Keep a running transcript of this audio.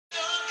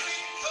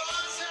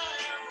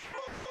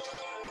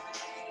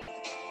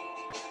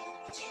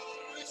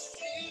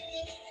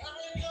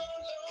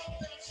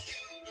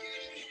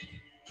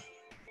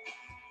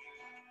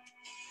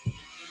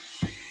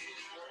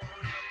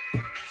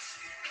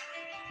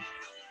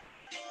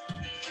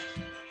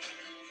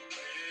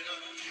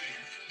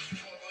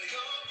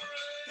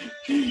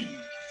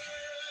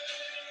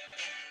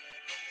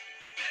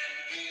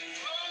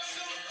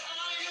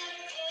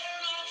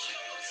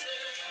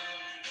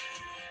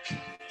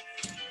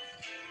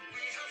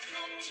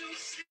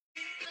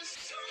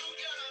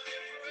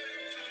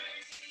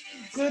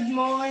Good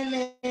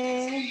morning.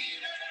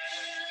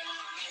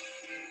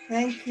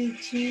 Thank you,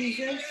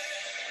 Jesus.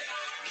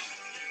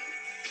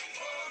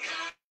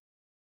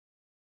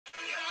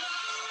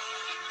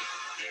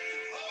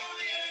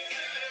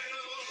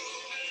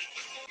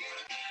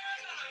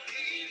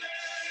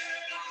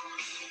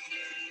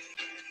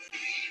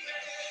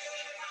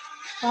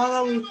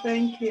 Father, we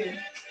thank you.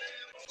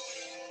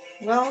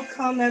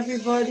 Welcome,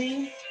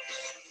 everybody.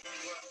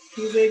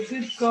 He's a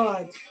good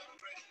God.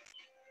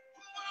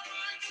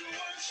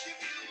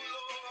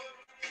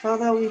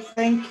 Father, we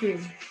thank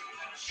you.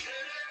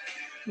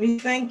 We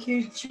thank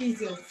you,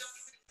 Jesus.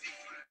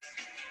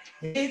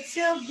 It's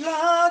your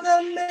blood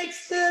that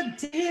makes the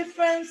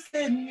difference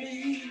in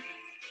me.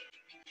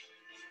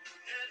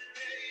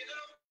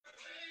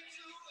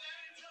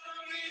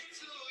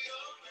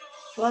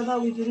 Father,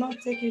 we do not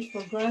take it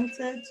for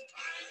granted.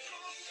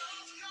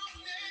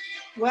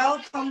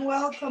 Welcome,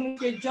 welcome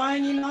if you're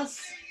joining us.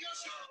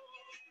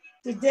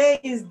 Today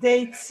is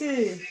day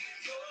 2.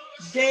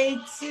 Day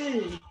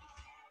 2.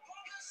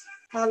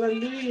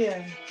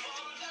 Hallelujah.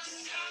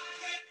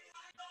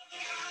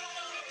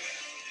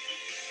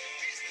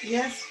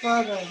 Yes,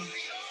 Father.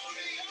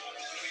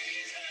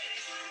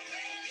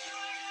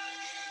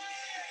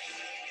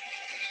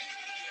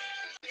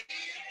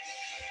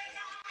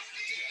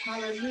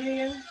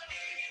 Hallelujah.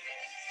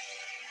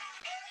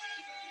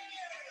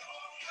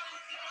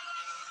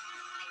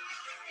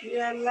 We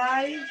are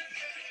live.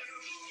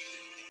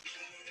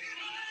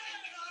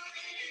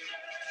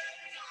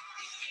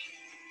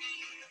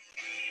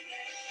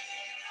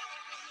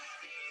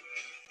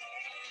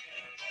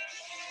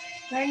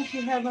 Thank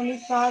you, Heavenly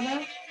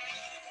Father.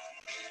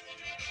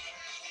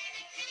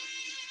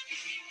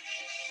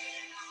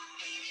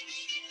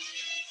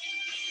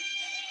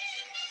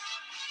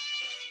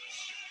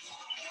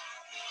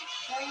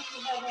 Thank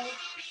you, Heavenly.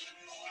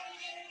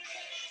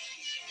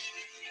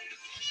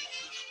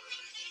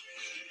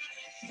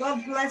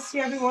 God bless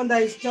you, everyone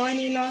that is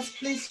joining us.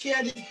 Please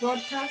share this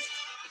broadcast.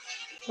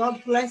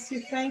 God bless you.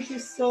 Thank you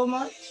so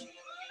much.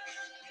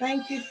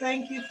 Thank you,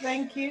 thank you,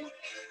 thank you.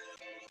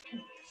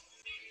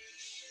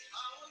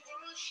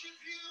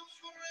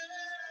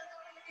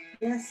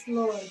 Yes,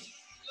 Lord.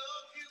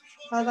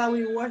 Father,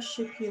 we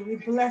worship you. We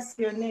bless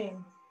your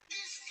name.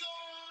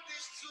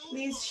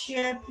 Please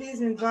share.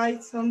 Please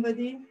invite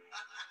somebody.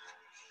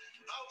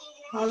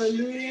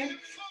 Hallelujah.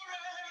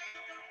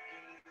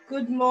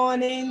 Good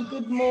morning.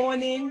 Good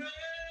morning.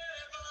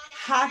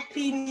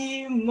 Happy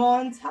new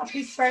month.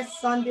 Happy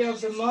first Sunday of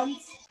the month.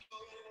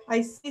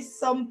 I see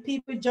some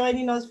people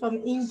joining us from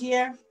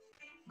India.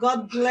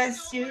 God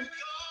bless you.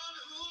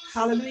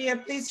 Hallelujah.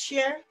 Please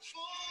share.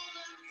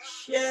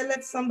 Share.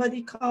 Let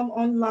somebody come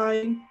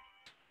online.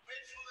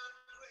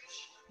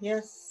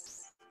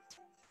 Yes.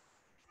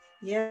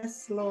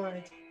 Yes,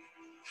 Lord.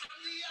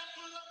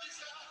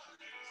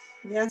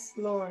 Yes,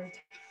 Lord.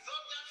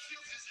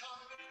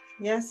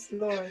 Yes,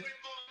 Lord.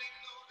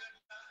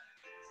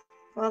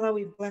 Father,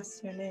 we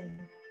bless your name.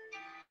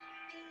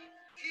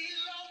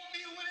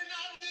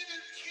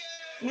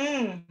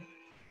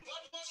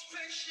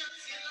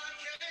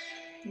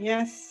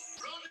 Yes.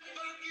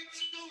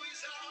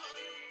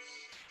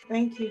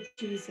 Thank you,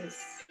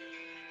 Jesus.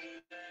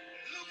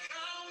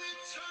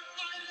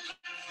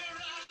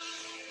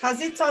 Has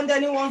it turned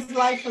anyone's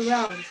life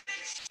around?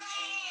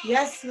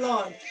 Yes,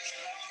 Lord.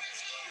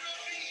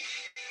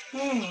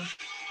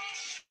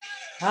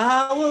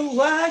 I will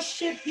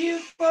worship you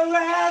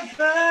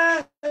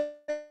forever.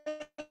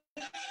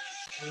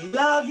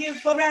 Love you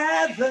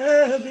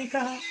forever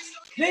because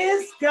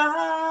this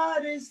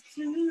God is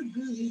too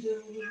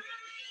good.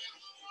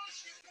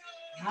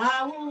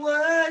 I will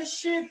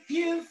worship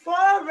you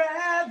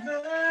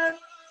forever.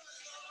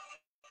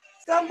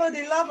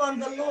 Somebody love on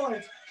the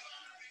Lord.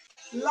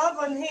 Love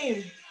on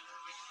him.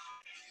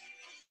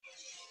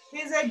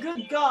 He's a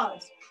good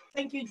God.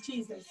 Thank you,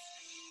 Jesus.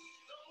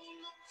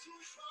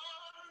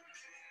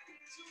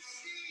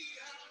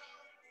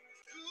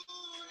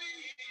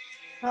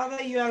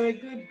 Father, you are a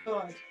good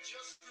God.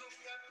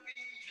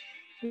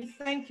 We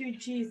thank you,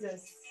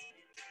 Jesus.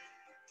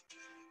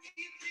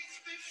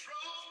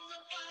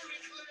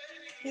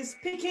 He's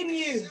picking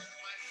you.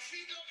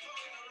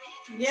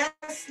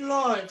 Yes,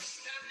 Lord.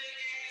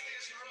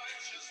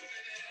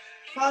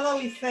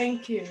 Father, we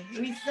thank you.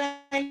 We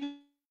thank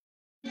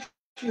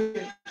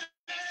you.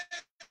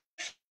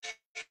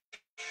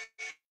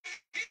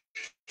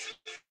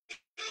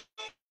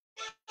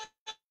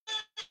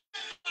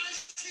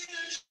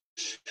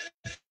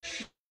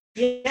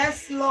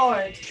 Yes,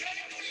 Lord.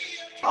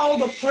 All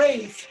the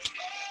praise.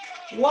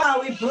 Wow,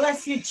 we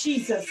bless you,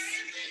 Jesus.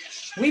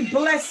 We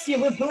bless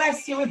you, we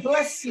bless you, we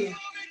bless you.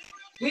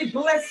 We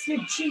bless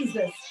you,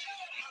 Jesus.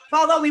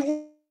 Father,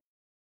 we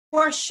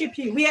worship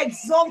you. We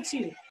exalt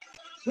you.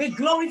 We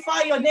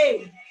glorify your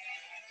name.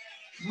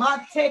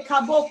 Mate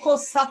kaboko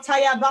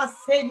sataya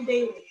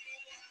basende.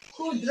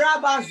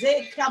 Kudraba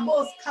ze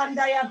kabos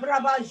kandaya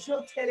braba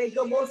jotere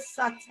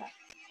gobosata.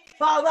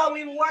 Father,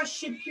 we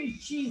worship you,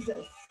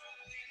 Jesus.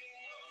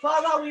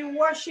 Father, we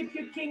worship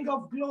you, King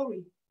of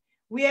glory.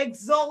 We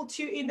exalt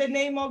you in the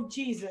name of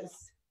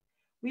Jesus.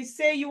 We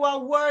say you are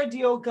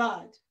worthy, O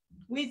God.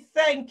 We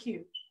thank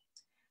you.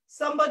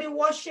 Somebody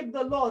worship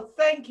the Lord.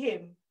 Thank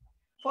him,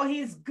 for he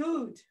is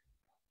good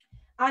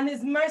and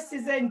his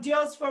mercies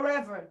endures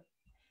forever.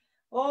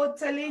 Oh,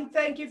 Talene,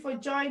 thank you for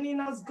joining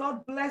us.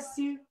 God bless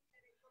you.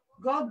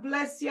 God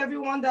bless you,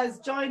 everyone that is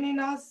joining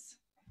us.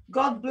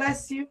 God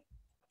bless you.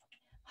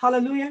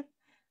 Hallelujah.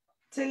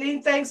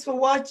 Talene, thanks for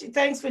watching.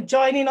 Thanks for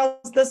joining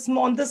us this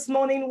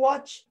morning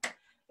watch.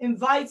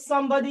 Invite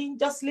somebody.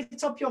 Just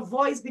lift up your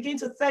voice. Begin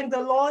to thank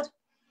the Lord.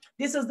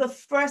 This is the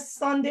first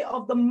Sunday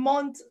of the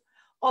month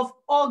of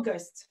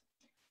August.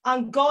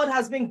 And God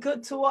has been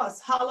good to us.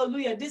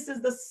 Hallelujah. This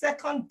is the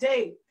second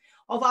day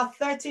of our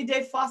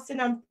 30-day fasting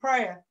and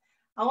prayer.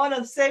 I want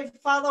to say,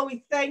 Father,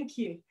 we thank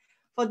you.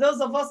 For those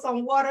of us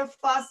on water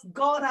fast,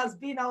 God has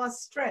been our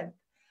strength.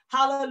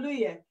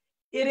 Hallelujah.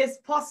 It is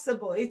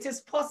possible. It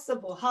is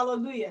possible.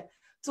 Hallelujah.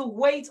 To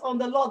wait on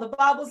the Lord. The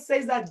Bible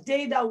says that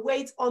they that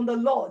wait on the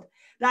Lord,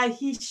 that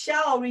he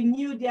shall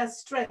renew their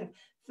strength.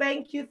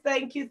 Thank you,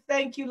 thank you,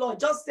 thank you, Lord.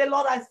 Just say,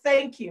 Lord, I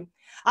thank you.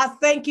 I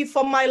thank you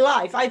for my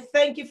life. I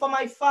thank you for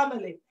my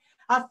family.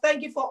 I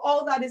thank you for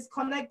all that is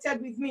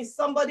connected with me.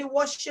 Somebody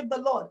worship the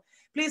Lord.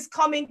 Please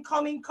come in,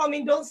 come in, come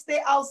in. Don't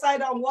stay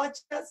outside and watch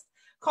us.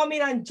 Come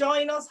in and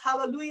join us.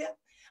 Hallelujah.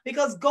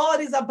 Because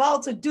God is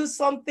about to do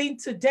something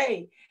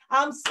today.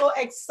 I'm so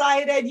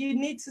excited. You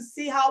need to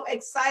see how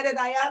excited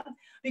I am,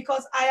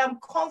 because I am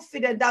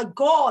confident that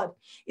God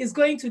is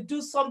going to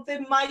do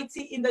something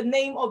mighty in the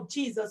name of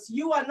Jesus.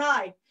 You and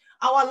I,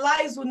 our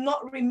lives will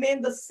not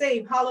remain the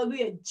same.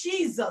 Hallelujah.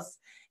 Jesus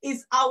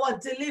is our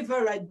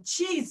deliverer.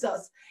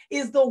 Jesus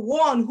is the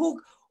one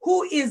who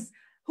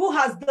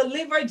has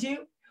delivered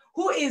you,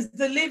 who is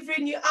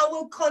delivering you. I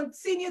will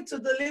continue to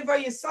deliver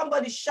you.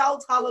 Somebody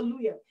shout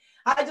hallelujah.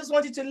 I just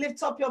want you to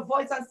lift up your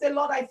voice and say,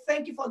 Lord, I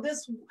thank you for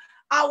this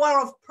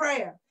hour of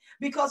prayer.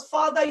 Because,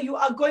 Father, you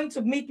are going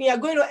to meet me. You're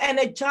going to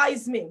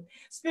energize me.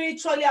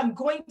 Spiritually, I'm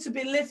going to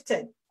be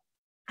lifted.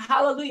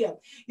 Hallelujah.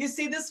 You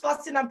see, this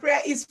fasting and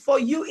prayer is for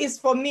you, is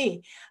for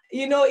me.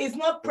 You know, it's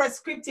not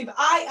prescriptive.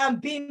 I am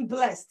being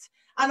blessed.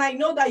 And I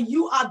know that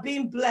you are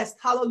being blessed.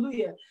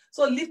 Hallelujah.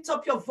 So lift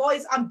up your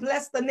voice and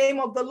bless the name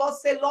of the Lord.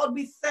 Say, Lord,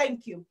 we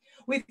thank you.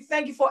 We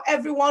thank you for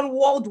everyone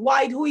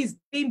worldwide who is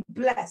being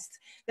blessed.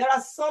 There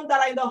are some that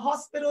are in the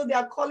hospital. They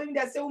are calling.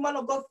 They say, woman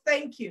of God,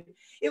 thank you.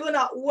 Even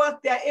at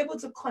work, they are able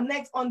to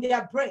connect on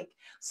their break.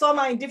 Some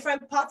are in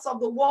different parts of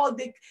the world.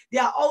 They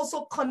are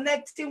also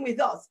connecting with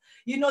us.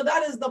 You know,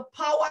 that is the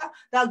power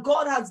that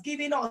God has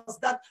given us,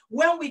 that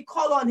when we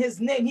call on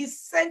his name, he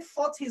sent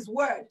forth his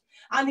word.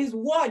 And his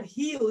word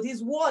healed,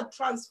 his word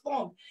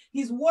transformed,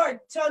 his word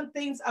turned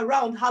things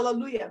around.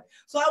 Hallelujah.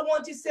 So I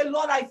want to say,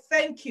 Lord, I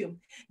thank you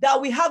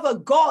that we have a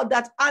God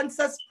that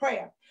answers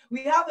prayer.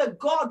 We have a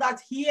God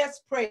that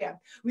hears prayer.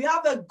 We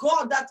have a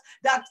God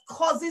that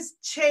causes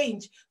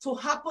change to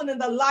happen in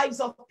the lives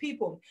of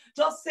people.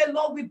 Just say,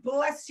 Lord, we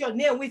bless your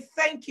name. We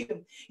thank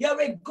you. You're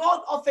a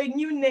God of a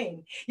new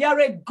name.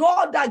 You're a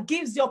God that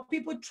gives your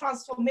people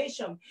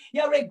transformation.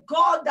 You're a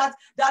God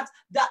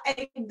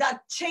that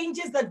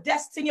changes the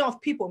destiny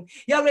of people.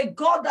 You're a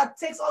God that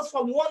takes us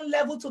from one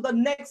level to the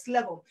next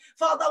level.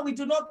 Father, we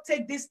do not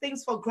take these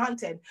things for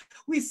granted.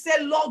 We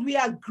say, Lord, we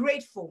are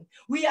grateful.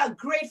 We are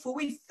grateful.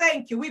 We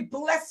thank you. We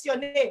bless your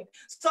name.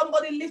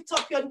 Somebody lift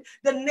up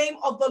the name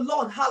of the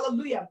Lord.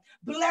 Hallelujah.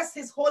 Bless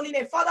his holy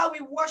name. Father,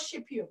 we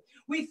worship you.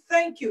 We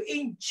thank you.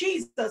 In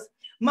Jesus'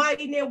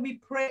 mighty name we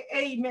pray.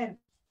 Amen.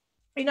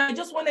 And I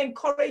just want to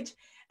encourage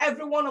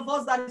every one of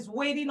us that is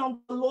waiting on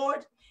the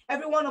Lord,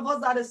 every one of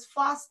us that is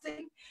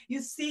fasting.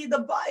 You see,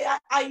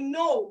 I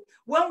know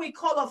when we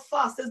call a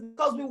fast, it's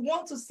because we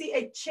want to see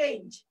a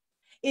change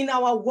in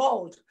our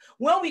world.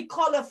 When we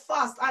call a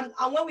fast and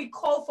when we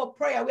call for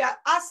prayer, we are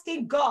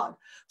asking God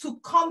to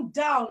come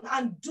down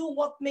and do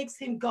what makes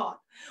him God.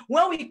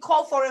 When we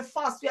call for a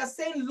fast, we are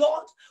saying,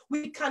 Lord,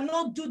 we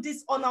cannot do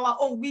this on our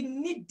own. We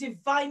need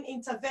divine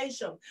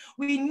intervention.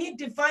 We need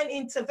divine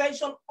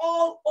intervention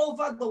all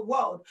over the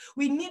world.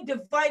 We need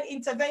divine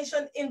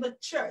intervention in the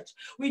church.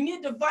 We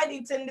need divine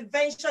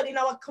intervention in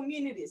our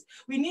communities.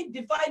 We need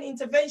divine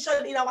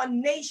intervention in our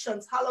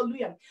nations.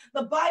 Hallelujah.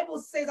 The Bible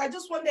says, I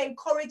just want to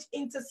encourage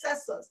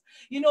intercessors.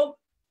 You know,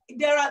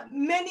 there are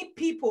many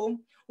people,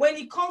 when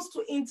it comes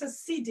to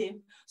interceding,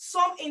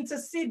 some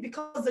intercede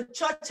because the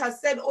church has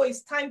said, oh,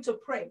 it's time to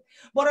pray.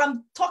 But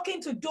I'm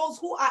talking to those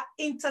who are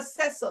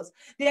intercessors.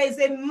 There is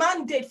a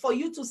mandate for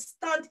you to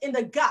stand in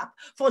the gap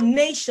for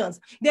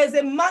nations. There's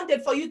a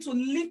mandate for you to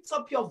lift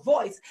up your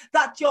voice,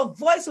 that your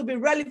voice will be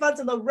relevant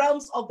in the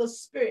realms of the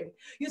spirit.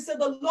 You said,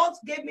 the Lord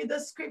gave me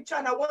this scripture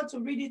and I want to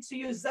read it to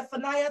you.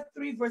 Zephaniah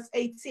 3 verse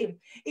 18.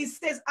 It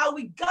says, I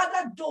will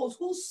gather those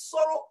who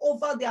sorrow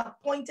over the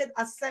appointed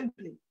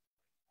assembly,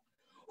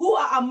 who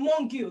are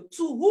among you,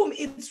 to whom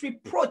its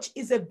reproach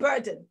is a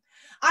burden.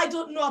 I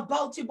don't know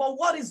about you, but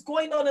what is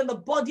going on in the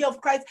body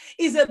of Christ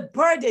is a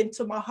burden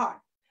to my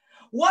heart.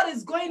 What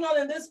is going on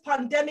in this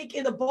pandemic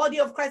in the body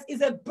of Christ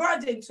is a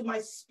burden to my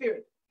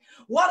spirit.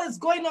 What is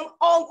going on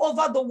all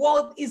over the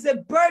world is a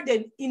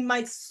burden in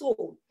my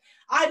soul.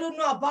 I don't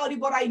know about it,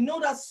 but I know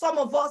that some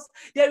of us,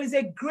 there is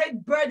a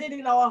great burden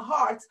in our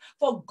hearts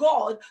for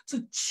God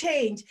to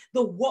change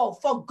the world,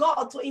 for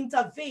God to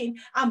intervene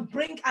and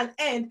bring an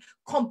end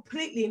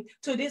completely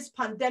to this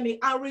pandemic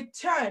and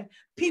return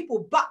people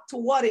back to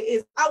what it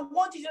is. I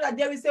want you to know that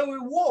there is a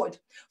reward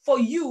for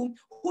you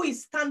who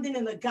is standing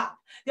in the gap.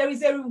 There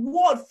is a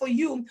reward for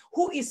you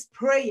who is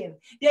praying.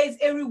 There is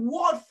a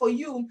reward for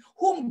you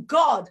whom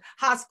God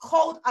has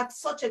called at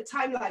such a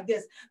time like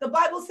this. The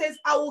Bible says,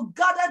 I will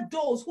gather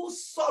those who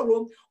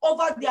sorrow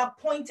over the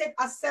appointed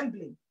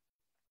assembly.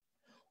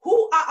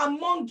 Who are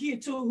among you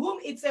to whom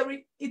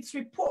its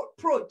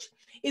reproach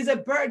is a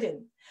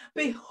burden?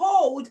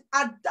 Behold,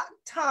 at that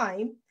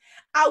time,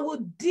 I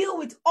will deal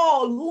with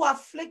all who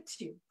afflict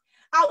you.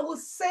 I will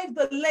save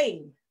the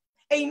lame.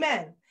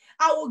 Amen.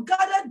 I will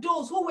gather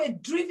those who were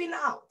driven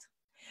out.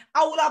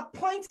 I will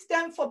appoint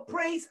them for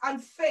praise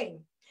and fame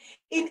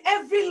in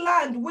every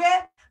land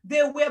where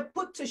they were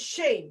put to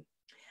shame.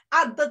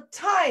 At the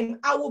time,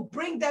 I will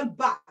bring them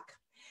back.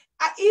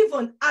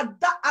 Even at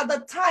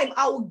the time,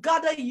 I will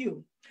gather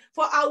you,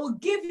 for I will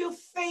give you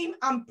fame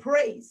and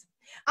praise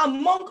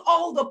among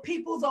all the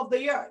peoples of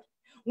the earth.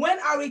 When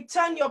I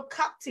return your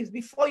captives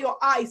before your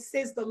eyes,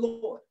 says the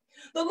Lord.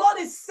 The Lord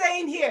is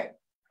saying here,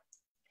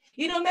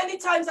 you know, many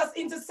times as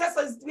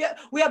intercessors,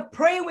 we are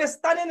praying, we're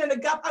standing in the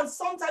gap, and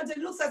sometimes it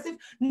looks as if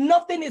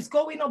nothing is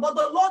going on. But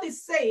the Lord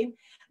is saying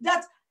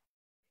that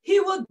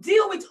he will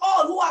deal with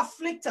all who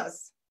afflict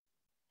us.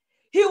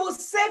 He will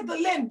save the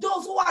lame,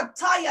 those who are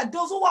tired,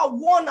 those who are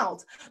worn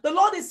out. The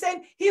Lord is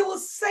saying he will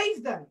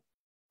save them.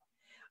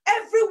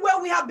 Everywhere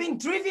we have been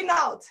driven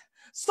out.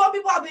 Some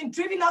people have been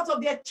driven out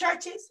of their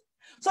churches.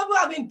 Some people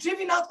have been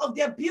driven out of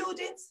their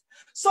buildings.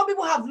 Some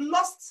people have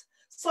lost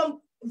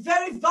some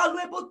very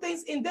valuable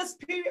things in this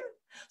period.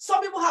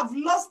 Some people have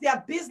lost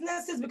their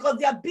businesses because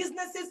their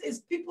businesses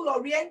is people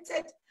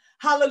oriented.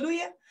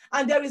 Hallelujah.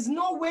 And there is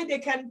no way they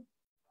can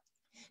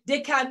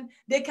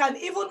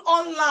even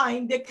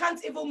online, they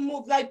can't even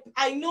move. Like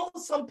I know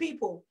some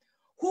people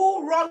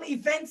who run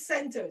event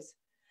centers,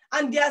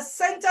 and their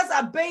centers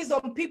are based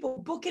on people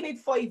booking it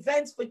for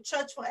events, for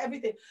church, for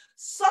everything.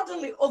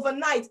 Suddenly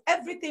overnight,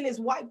 everything is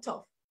wiped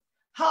off.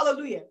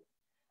 Hallelujah.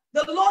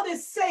 The Lord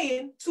is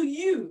saying to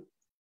you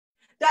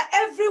that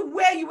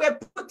everywhere you were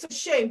put to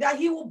shame, that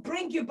he will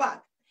bring you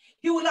back.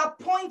 He will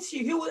appoint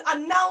you. He will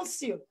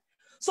announce you.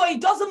 So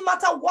it doesn't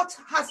matter what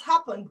has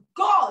happened.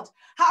 God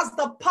has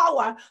the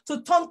power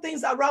to turn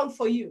things around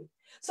for you.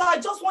 So I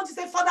just want to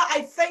say, Father,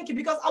 I thank you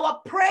because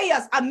our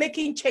prayers are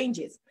making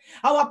changes.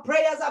 Our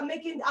prayers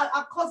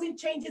are causing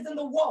changes in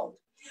the world.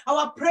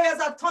 Our prayers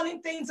are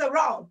turning things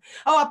around.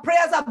 Our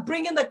prayers are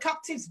bringing the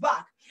captives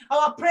back.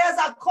 Our prayers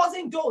are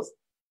causing those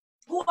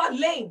who are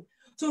lame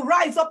to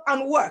rise up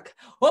and work.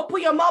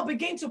 Open your mouth,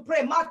 begin to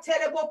pray.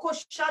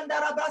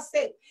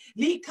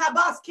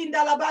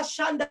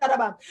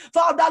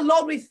 Father,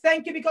 Lord, we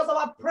thank you because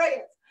our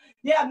prayers,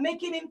 they are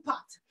making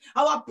impact.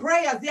 Our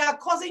prayers, they are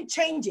causing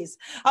changes.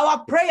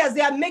 Our prayers,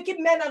 they are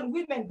making men and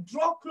women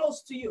draw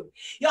close to you.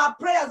 Your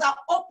prayers are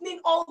opening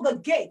all the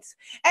gates.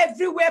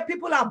 Everywhere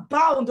people are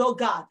bound, oh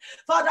God.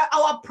 Father,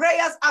 our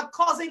prayers are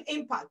causing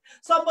impact.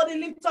 Somebody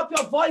lift up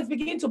your voice,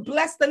 begin to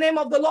bless the name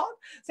of the Lord.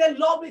 Say,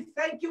 Lord, we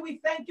thank you, we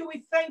thank you,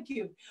 we thank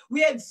you.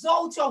 We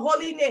exalt your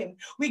holy name.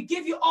 We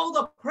give you all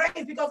the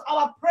praise because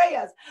our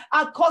prayers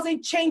are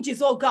causing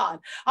changes, oh God.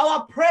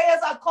 Our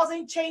prayers are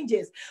causing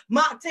changes.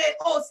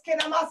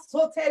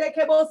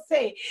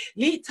 Say,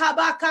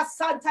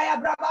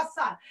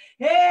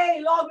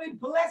 hey, Lord, we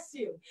bless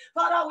you.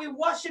 Father, we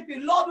worship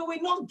you. Lord, we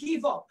will not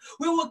give up.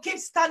 We will keep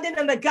standing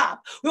in the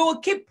gap. We will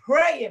keep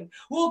praying.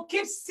 We will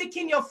keep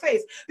seeking your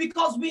face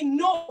because we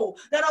know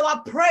that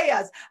our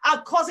prayers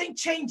are causing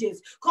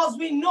changes, because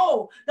we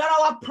know that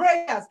our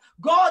prayers,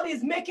 God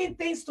is making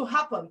things to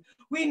happen.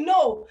 We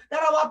know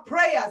that our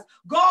prayers,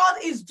 God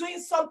is doing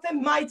something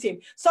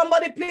mighty.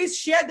 Somebody please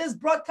share this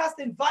broadcast.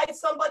 Invite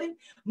somebody.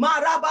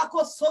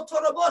 Marabako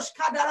sotorobosh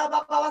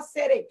kadarababa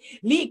sere.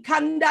 Li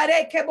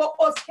kandare kebo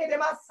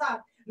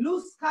oskedemasa.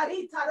 Luz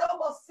karita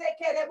robo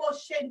sekerebo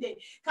shende.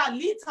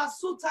 Kalita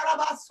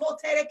sutaraba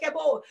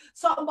soterekebo.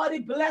 Somebody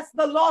bless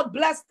the Lord.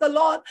 Bless the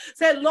Lord.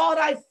 Say, Lord,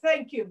 I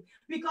thank you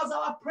because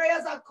our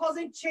prayers are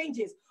causing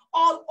changes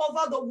all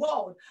over the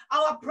world.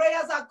 Our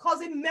prayers are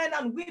causing men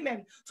and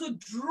women to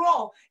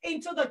draw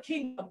into the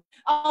kingdom.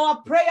 Our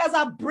prayers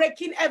are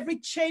breaking every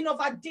chain of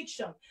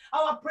addiction.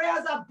 Our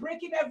prayers are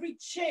breaking every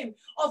chain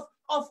of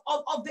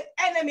the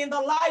enemy in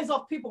the lives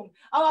of people.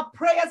 Our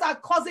prayers are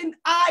causing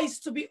eyes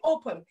to be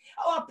open.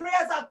 Our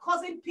prayers are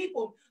causing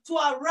people to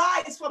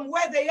arise from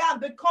where they are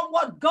and become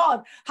what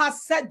God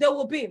has said they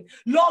will be.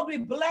 Lord, we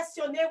bless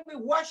your name. We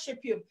worship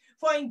you.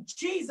 For in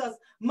Jesus'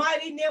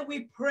 mighty name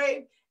we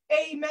pray.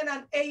 Amen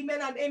and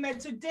amen and amen.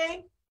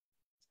 Today,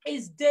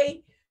 is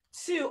day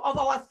 2 of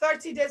our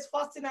 30 days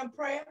fasting and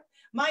prayer.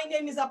 My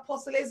name is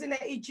Apostle Ezine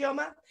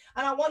Ijeoma,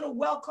 and I want to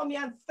welcome you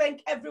and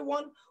thank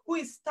everyone who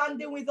is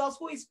standing with us,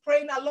 who is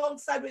praying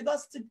alongside with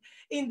us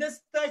in this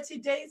 30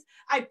 days.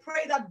 I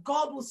pray that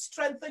God will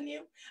strengthen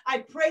you. I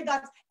pray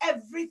that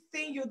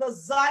everything you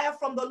desire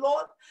from the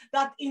Lord,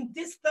 that in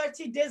these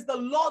 30 days, the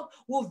Lord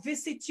will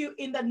visit you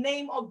in the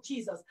name of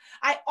Jesus.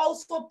 I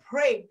also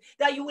pray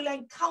that you will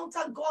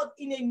encounter God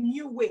in a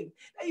new way,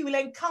 that you will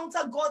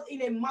encounter God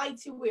in a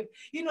mighty way.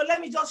 You know, let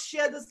me just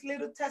share this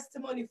little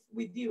testimony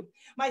with you.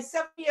 My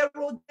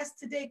 7-year-old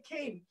yesterday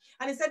came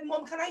and he said,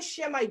 Mom, can I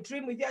share my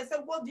dream with you? I said,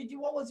 what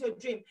was your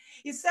dream?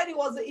 He said he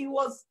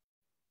was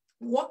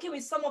working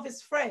with some of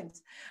his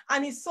friends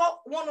and he saw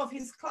one of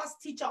his class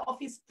teacher of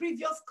his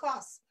previous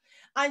class.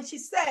 And he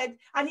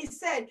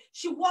said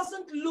she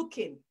wasn't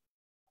looking.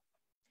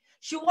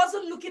 She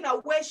wasn't looking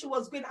at where she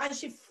was going and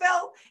she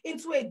fell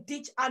into a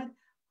ditch and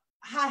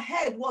her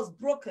head was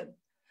broken.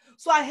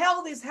 So I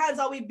held his hands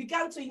and we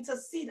began to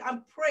intercede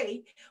and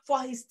pray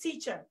for his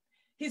teacher,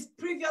 his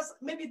previous,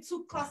 maybe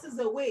 2 classes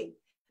away.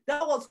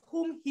 That was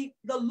whom the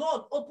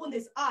Lord opened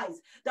his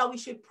eyes that we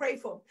should pray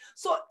for.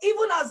 So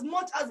even as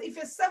much as if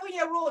a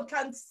 7-year-old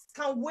can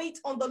wait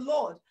on the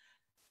Lord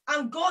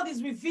and God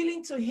is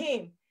revealing to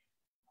him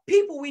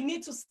people we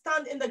need to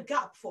stand in the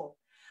gap for.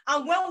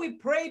 And when we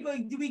prayed,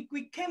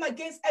 we came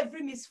against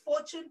every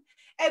misfortune,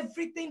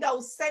 everything that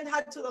will send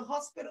her to the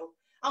hospital.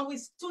 And we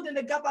stood in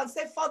the gap and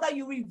said, Father,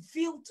 you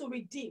revealed to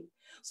redeem.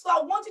 So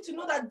I want you to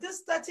know that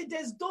this 30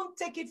 days, don't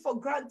take it for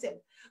granted.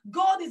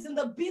 God is in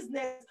the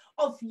business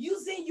of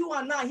using you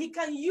and I. He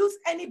can use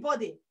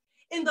anybody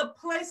in the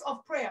place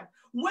of prayer.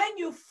 When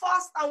you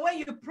fast and when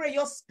you pray,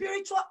 your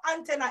spiritual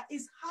antenna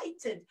is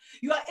heightened.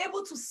 You are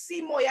able to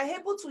see more. You're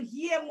able to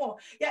hear more.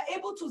 You're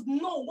able to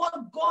know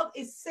what God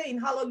is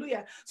saying.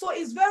 Hallelujah. So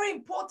it's very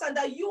important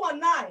that you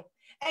and I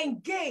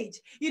engage,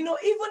 you know,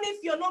 even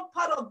if you're not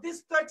part of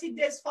this 30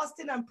 days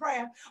fasting and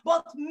prayer,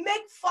 but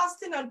make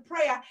fasting and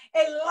prayer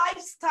a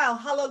lifestyle.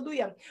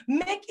 Hallelujah.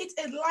 Make it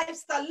a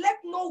lifestyle. Let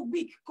no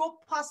week go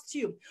past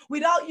you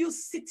without you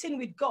sitting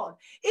with God.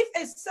 If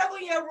a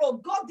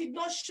 7-year-old, God did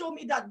not show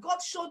me that.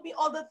 God showed me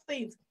other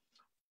things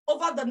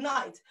over the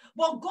night,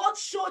 but God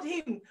showed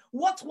him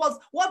what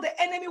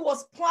the enemy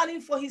was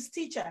planning for his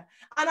teacher.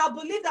 And I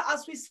believe that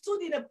as we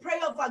stood in a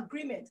prayer of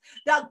agreement,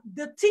 that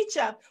the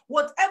teacher,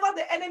 whatever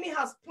the enemy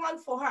has planned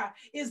for her,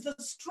 is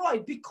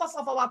destroyed because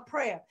of our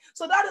prayer.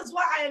 So that is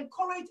why I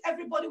encourage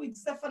everybody with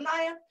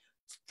Zephaniah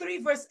 3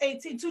 verse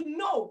 18 to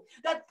know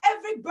that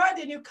every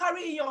burden you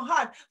carry in your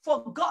heart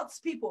for God's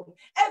people,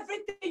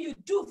 everything you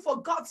do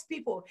for God's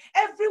people,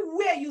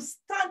 everywhere you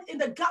stand in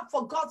the gap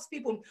for God's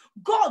people,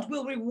 God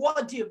will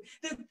reward you.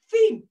 The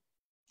theme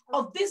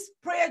of this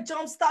prayer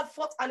jumpstart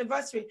 4th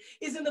anniversary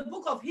is in the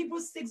book of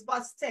Hebrews 6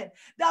 verse 10,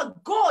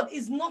 that God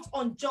is not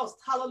unjust.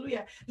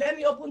 Hallelujah. Let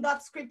me open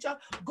that scripture.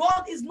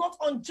 God is not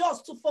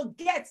unjust to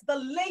forget the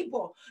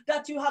labor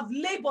that you have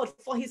labored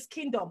for his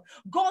kingdom.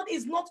 God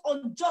is not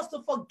unjust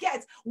to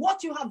forget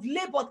what you have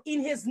labored in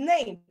his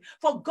name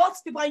for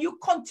God's people, and you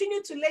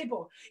continue to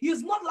labor.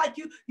 It's not like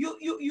you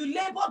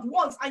labored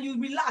once and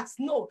you relax.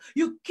 No,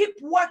 you keep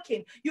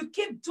working. You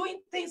keep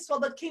doing things for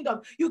the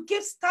kingdom. You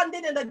keep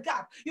standing in the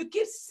gap. You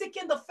keep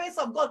seeking the face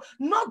of God,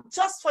 not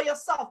just for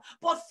yourself,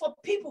 but for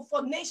people,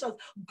 for nations.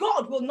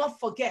 God will not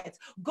forget.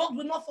 God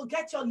will not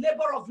forget your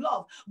labor of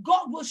love.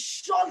 God will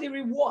surely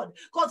reward,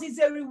 because he's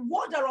a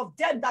rewarder of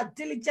them that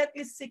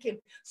diligently seek him.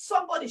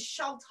 Somebody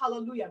shout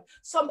hallelujah.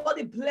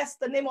 Somebody bless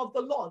the name of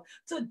the Lord.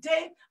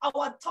 Today,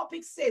 our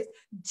topic says,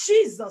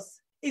 Jesus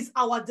is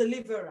our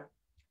deliverer.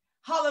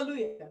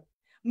 Hallelujah.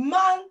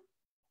 Man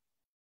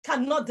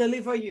cannot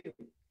deliver you.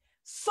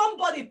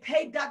 Somebody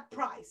paid that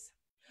price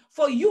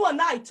for you and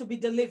I to be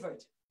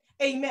delivered.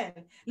 Amen.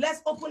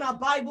 Let's open our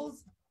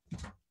Bibles,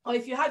 or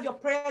if you have your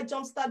prayer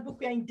jumpstart book,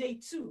 we are in day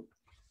 2.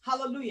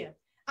 Hallelujah.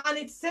 And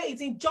it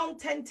says in John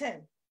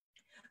 10:10,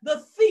 the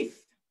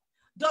thief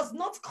does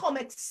not come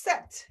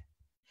except,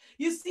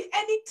 you see,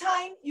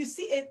 anytime you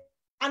see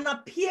an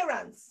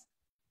appearance,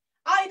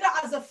 either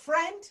as a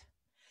friend,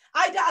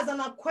 either as an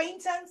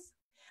acquaintance,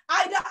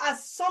 either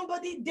as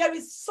somebody, there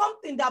is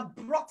something that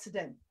brought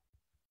them.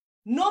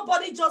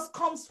 Nobody just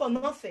comes for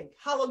nothing.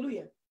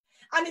 Hallelujah.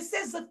 And it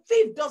says the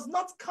thief does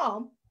not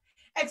come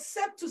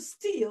except to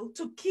steal,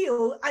 to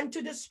kill, and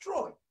to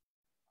destroy.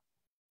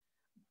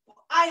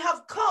 I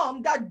have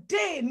come that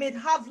they may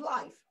have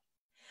life,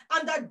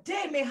 and that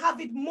they may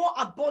have it more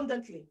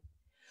abundantly.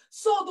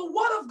 So the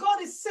word of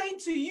God is saying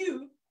to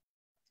you,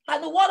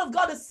 and the word of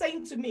God is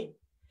saying to me,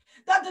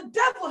 that the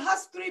devil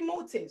has 3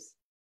 motives: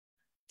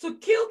 to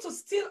kill, to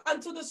steal,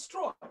 and to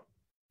destroy.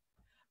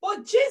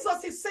 But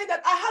Jesus is saying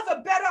that I have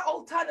a better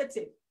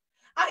alternative.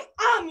 I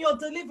am your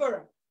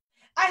deliverer.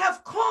 I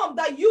have come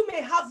that you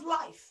may have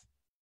life.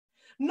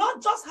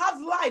 Not just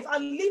have life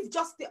and live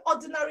just the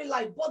ordinary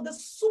life, but the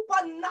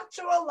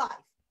supernatural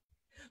life.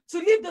 To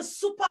live the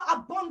super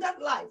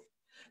abundant life.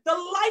 The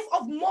life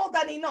of more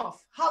than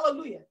enough.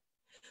 Hallelujah.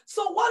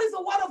 So what is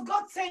the word of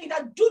God saying?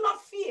 That do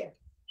not fear.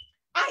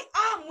 I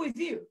am with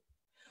you.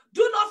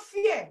 Do not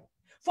fear,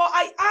 for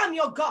I am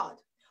your God.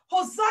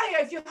 Hosea,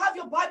 if you have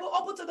your Bible,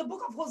 open to the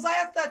book of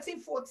Hosea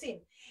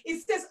 13:14.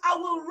 It says, I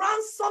will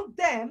ransom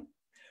them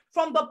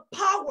from the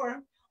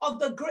power of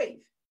the grave,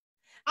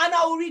 and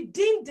I will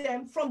redeem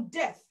them from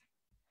death.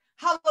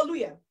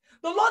 Hallelujah.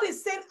 The Lord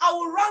is saying, I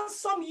will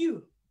ransom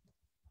you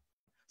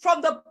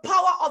from the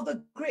power of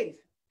the grave.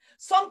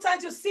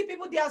 Sometimes you see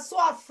people, they are so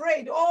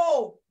afraid.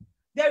 Oh,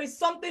 there is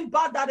something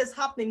bad that is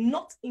happening,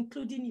 not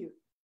including you.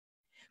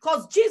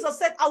 Because Jesus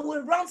said, I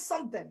will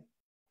ransom them.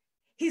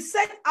 He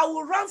said, I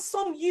will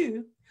ransom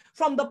you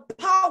from the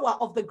power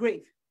of the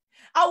grave.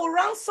 I will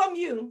ransom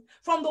you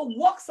from the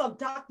works of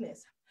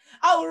darkness.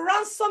 I will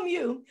ransom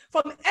you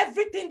from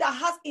everything that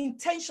has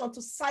intention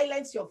to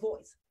silence your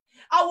voice.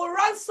 I will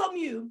ransom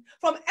you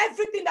from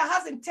everything that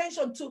has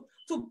intention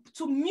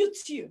to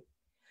mute you.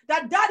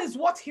 That is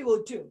what he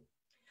will do.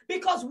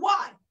 Because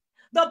why?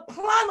 The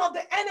plan of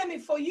the enemy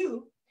for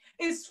you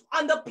is,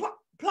 and the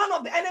plan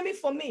of the enemy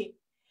for me,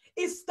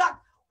 is that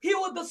he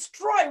will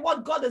destroy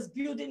what God is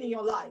building in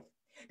your life.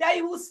 That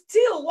he will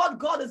steal what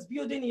God is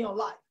building in your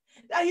life.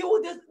 That he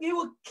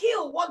will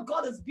kill what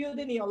God is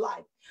building in your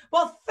life.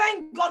 But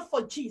thank God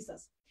for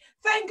Jesus.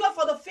 Thank God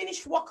for the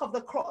finished work of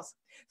the cross.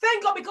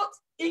 Thank God,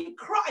 because in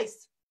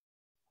Christ,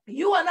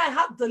 you and I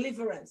have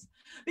deliverance.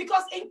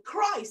 Because in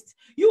Christ,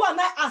 you and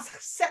I are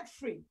set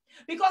free.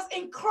 Because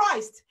in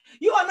Christ,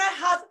 you and I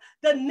have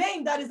the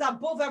name that is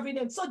above every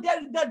name. So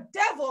the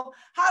devil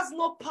has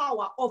no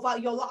power over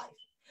your life.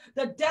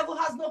 The devil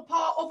has no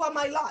power over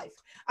my life.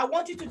 I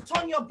want you to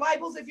turn your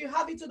Bibles, if you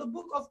have it, to the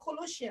book of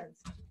Colossians.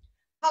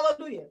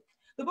 Hallelujah.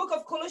 The book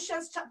of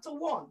Colossians chapter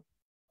 1.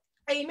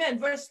 Amen.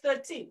 Verse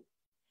 13.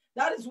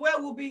 That is where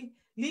we'll be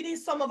leading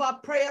some of our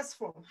prayers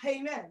from.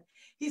 Amen.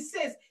 He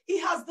says, he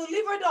has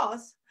delivered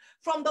us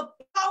from the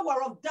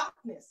power of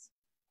darkness.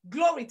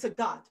 Glory to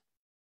God.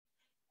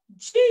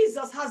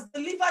 Jesus has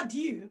delivered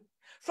you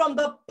from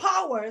the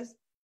powers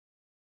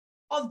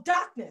of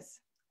darkness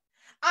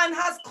and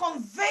has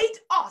conveyed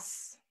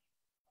us.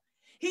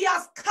 He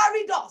has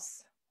carried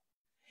us.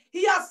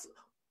 He has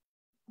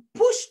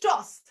pushed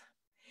us.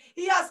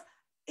 He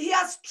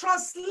has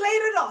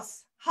translated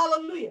us.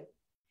 Hallelujah.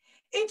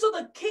 Into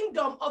the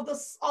kingdom of the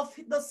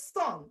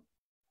Son.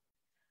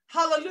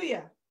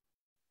 Hallelujah.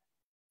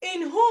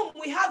 In whom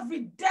we have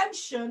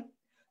redemption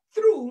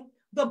through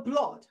the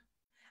blood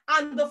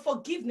and the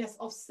forgiveness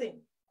of sin.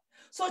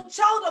 So,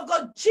 child of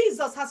God,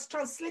 Jesus has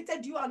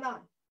translated you and I.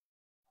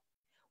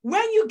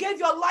 When you gave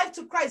your life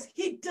to Christ,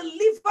 he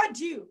delivered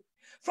you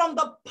from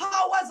the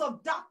powers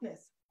of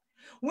darkness.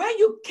 When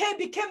you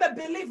became a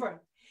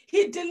believer,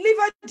 he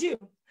delivered you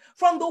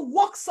from the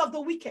works of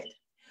the wicked.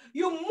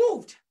 You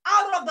moved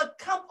out of the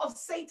camp of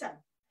Satan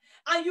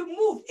and you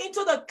moved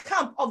into the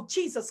camp of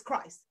Jesus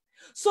Christ.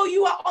 So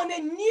you are on a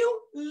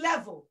new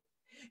level.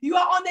 You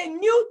are on a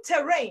new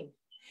terrain.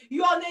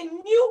 You are on a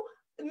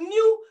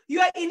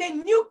you are in a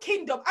new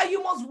kingdom, and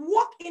you must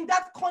walk in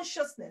that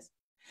consciousness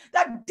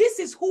that this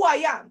is who I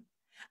am.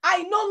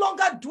 I no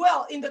longer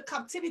dwell in the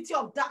captivity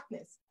of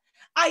darkness.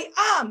 I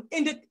am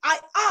in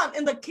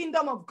the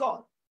kingdom of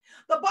God.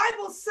 The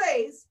Bible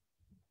says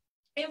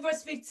in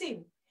verse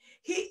 15,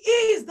 he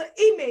is the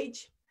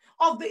image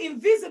of the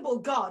invisible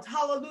God.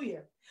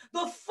 Hallelujah.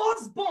 The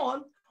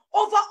firstborn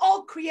over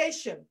all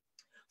creation.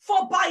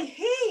 For by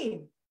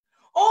him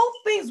all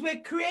things were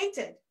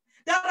created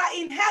that are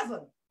in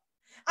heaven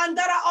and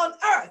that are on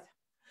earth,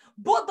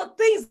 both the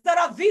things that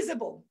are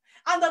visible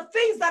and the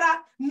things that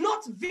are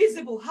not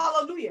visible.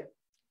 Hallelujah.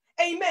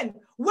 Amen.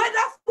 Whether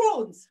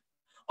thrones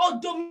or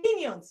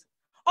dominions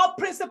or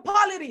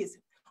principalities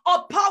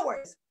or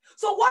powers.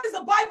 So what is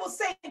the Bible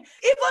saying?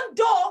 Even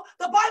though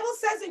the Bible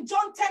says in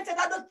John 10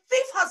 that the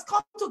thief has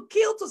come to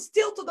kill, to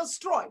steal, to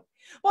destroy,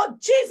 but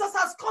Jesus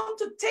has come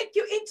to take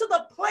you into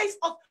the place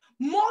of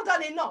more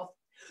than enough.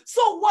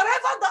 So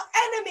whatever the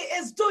enemy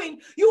is doing,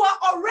 you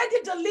are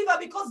already delivered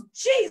because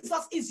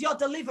Jesus is your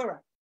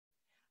deliverer.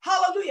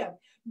 Hallelujah.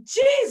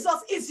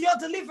 Jesus is your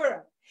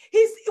deliverer.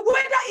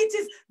 Whether it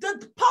is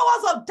the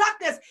powers of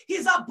darkness,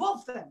 he's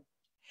above them.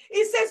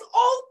 He says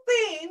all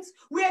things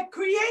were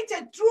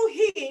created through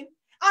him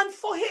and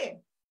for him.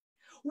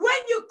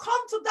 When you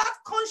come to that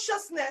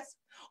consciousness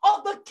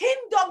of the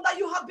kingdom that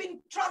you have been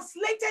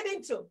translated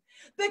into,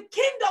 the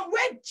kingdom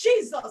where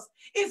Jesus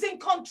is in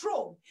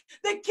control,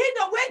 the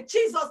kingdom where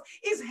Jesus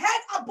is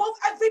head above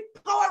every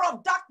power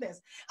of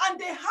darkness, and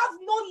they have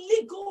no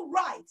legal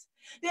right,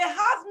 they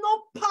have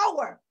no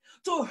power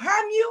to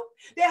harm you,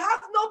 they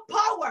have no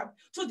power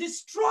to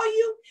destroy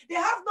you, they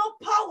have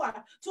no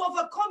power to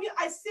overcome you.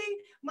 I see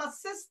my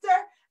sister,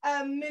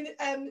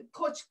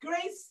 Coach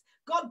Grace.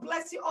 God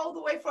bless you all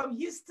the way from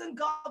Houston.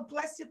 God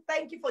bless you.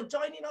 Thank you for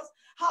joining us.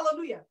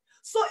 Hallelujah.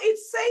 So it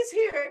says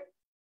here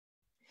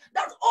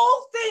that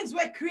all things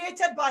were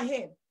created by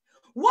him.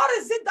 What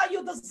is it that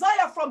you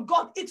desire from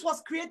God? It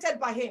was created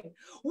by him.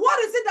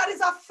 What is it that is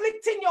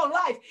afflicting your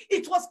life?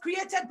 It was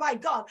created by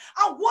God.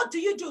 And what do?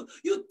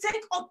 You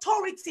take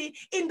authority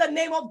in the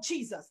name of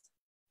Jesus.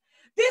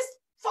 This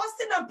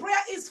fasting and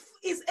prayer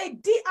is a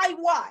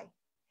DIY.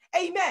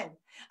 Amen.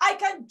 I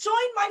can join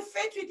my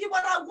faith with you,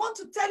 but I want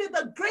to tell you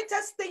the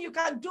greatest thing you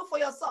can do for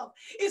yourself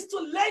is to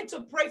learn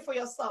to pray for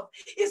yourself,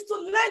 is to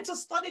learn to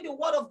study the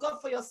word of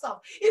God for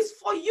yourself, is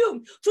for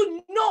you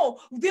to know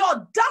the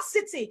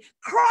audacity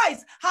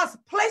Christ has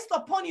placed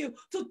upon you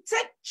to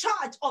take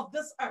charge of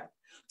this earth.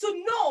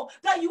 To know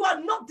that you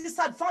are not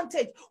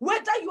disadvantaged,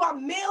 whether you are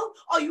male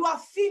or you are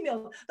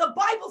female. The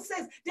Bible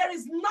says there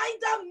is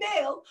neither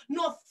male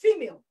nor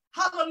female.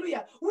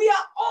 Hallelujah. We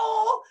are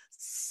all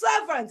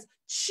servants,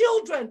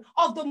 children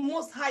of the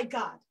Most High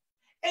God.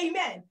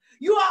 Amen.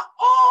 You are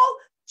all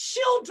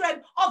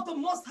children of the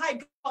Most High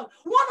God.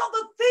 One of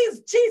the things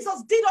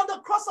Jesus did on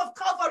the cross of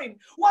Calvary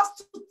was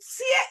to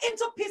tear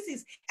into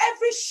pieces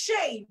every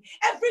shame,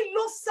 every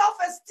low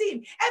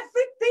self-esteem,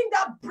 everything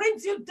that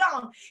brings you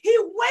down. He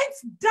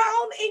went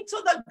down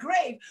into the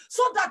grave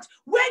so that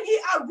when he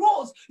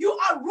arose, you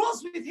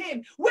arose with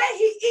him. Where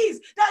he is,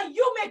 that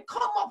you may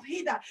come up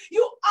hither.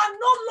 You are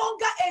no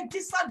longer a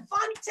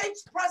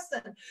disadvantaged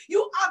person.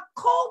 You are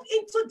called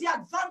into the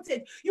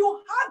advantage. You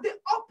have the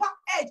upper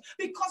edge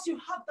because you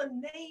have the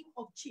name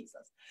of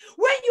Jesus.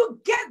 When you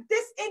get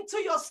this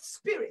into your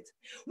spirit,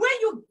 when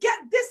you get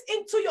this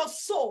into your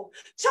soul,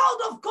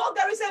 child of God,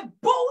 there is a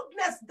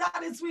boldness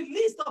that is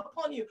released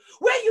upon you,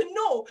 where you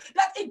know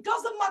that it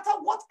doesn't matter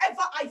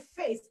whatever I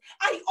face,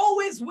 I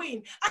always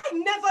win. I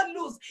never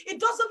lose. It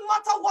doesn't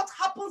matter what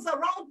happens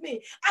around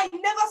me. I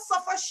never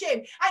suffer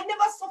shame. I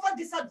never suffer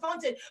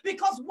disadvantage.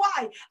 Because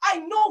why? I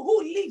know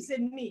who lives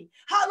in me.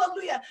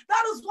 Hallelujah.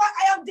 That is why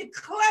I am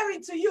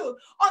declaring to you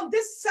on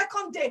this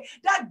second day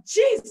that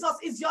Jesus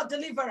is your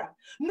deliverer.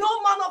 No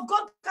man of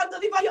God can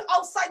deliver you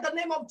outside the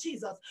name of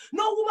Jesus.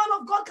 No woman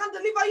of God can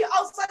deliver you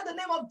outside the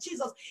name of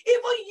Jesus.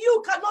 Even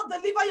you cannot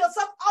deliver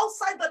yourself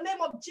outside the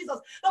name of Jesus.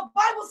 The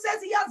Bible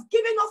says he has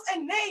given us a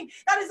name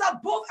that is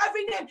above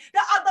every name,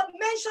 that at the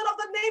mention of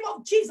the name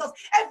of Jesus,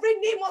 every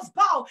knee must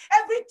bow,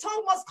 every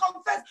tongue must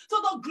confess to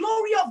the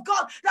glory of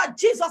God that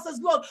Jesus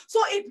is Lord.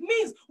 So it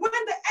means when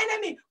the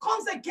enemy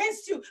comes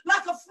against you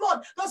like a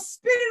flood, the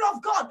Spirit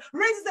of God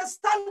raises a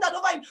standard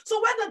over him. So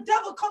when the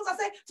devil comes and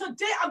says,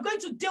 today I'm going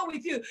to deal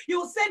with you,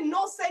 you will say,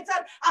 no,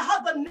 Satan, I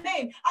have the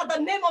name. At the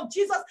name of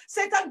Jesus,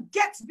 Satan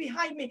gets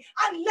behind me.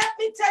 And let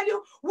me tell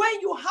you, when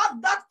you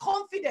have that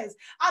confidence,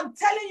 I'm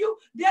telling you,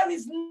 there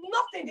is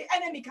nothing the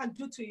enemy can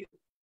do to you.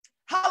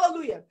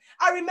 Hallelujah.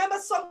 I remember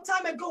some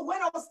time ago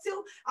when I was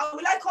still,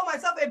 will I call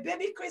myself a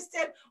baby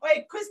Christian or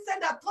a Christian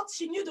that thought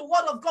she knew the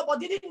word of God, but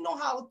didn't know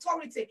her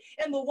authority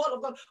in the word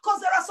of God.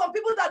 Because there are some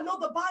people that know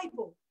the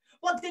Bible,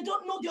 but they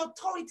don't know the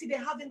authority they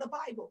have in the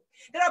Bible.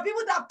 There are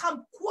people that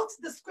can quote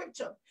the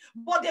scripture,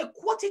 but they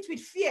quote it with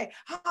fear.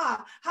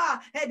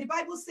 The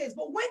Bible says,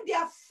 but when they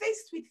are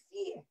faced with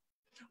fear,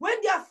 when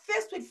they are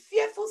faced with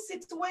fearful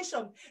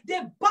situation,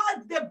 they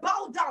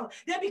bow down,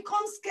 they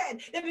become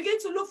scared, they begin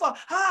to look for,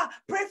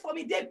 pray for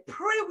me. They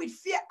pray with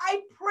fear.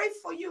 I pray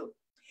for you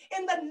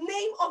in the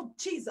name of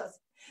Jesus,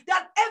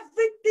 that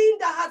everything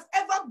that has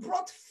ever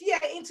brought fear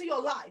into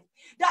your life,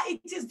 that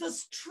it is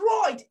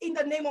destroyed in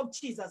the name of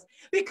Jesus.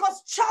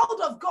 Because,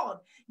 child of God,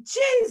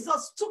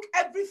 Jesus took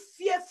every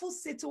fearful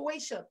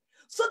situation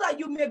so that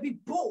you may be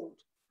bold.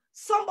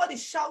 Somebody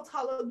shout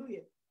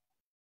hallelujah.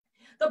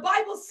 The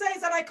Bible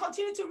says, and I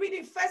continue to read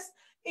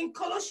in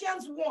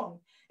Colossians 1,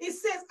 it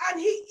says,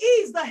 and he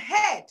is the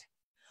head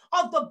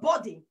of the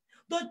body,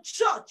 the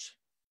church,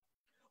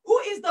 who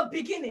is the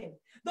beginning,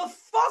 the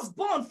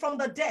firstborn from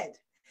the dead,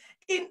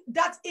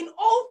 that in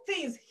all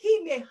things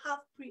he may have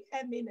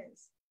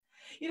preeminence.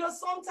 You know,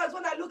 sometimes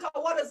when I look at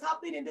what is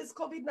happening in this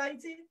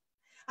COVID-19,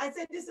 I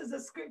say this is a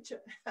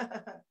scripture.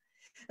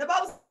 The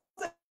Bible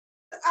says,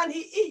 and he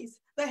is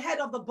the head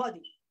of the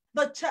body,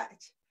 the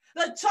church.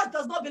 The church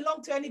does not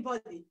belong to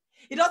anybody.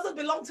 It doesn't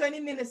belong to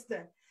any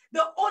minister.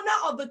 The owner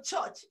of the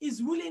church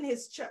is ruling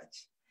his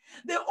church.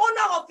 The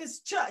owner of his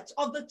church,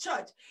 of the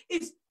church,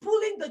 is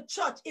pulling the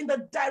church in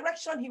the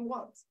direction he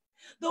wants.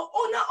 The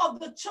owner of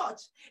the church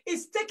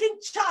is taking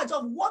charge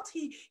of what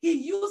he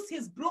used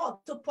his blood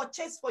to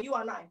purchase for you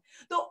and I.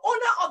 The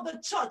owner of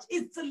the church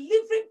is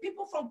delivering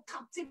people from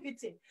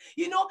captivity.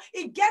 You know,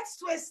 it gets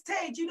to a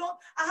stage, you know,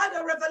 I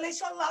had a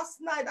revelation last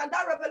night, and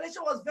that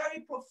revelation was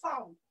very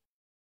profound.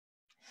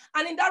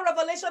 And in that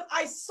revelation,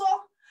 I saw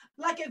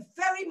like a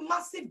very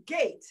massive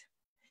gate.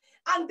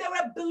 And there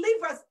were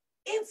believers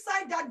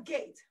inside that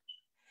gate.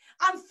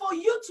 And for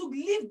you to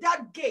leave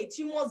that gate,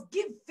 you must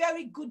give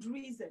very good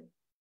reason.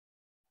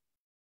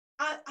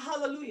 And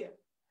hallelujah.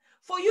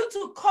 For you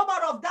to come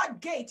out of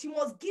that gate, you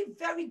must give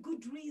very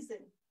good reason.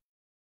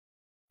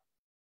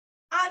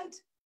 And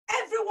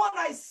everyone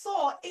I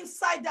saw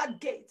inside that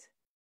gate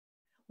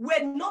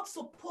were not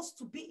supposed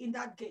to be in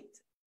that gate.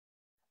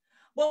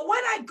 But when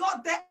I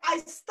got there,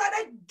 I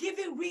started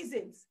giving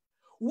reasons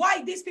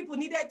why these people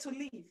needed to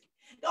leave.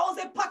 There was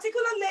a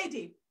particular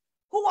lady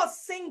who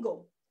was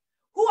single,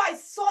 who I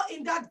saw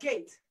in that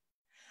gate.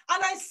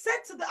 And I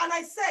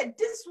said,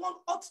 this one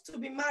ought to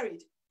be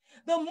married.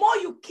 The more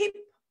you keep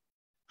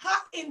her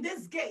in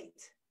this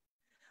gate,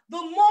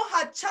 the more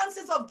her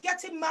chances of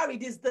getting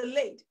married is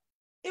delayed.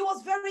 It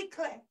was very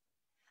clear.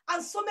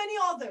 And so many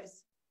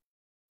others.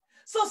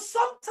 So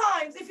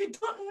sometimes if you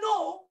don't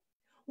know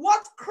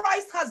what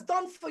Christ has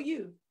done for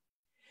you,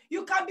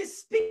 you can be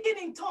speaking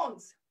in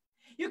tongues.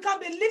 You can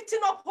be lifting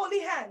up holy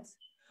hands,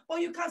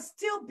 but you can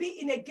still be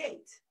in a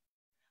gate.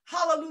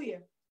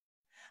 Hallelujah.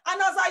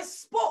 And as I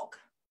spoke,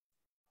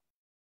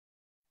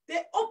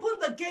 they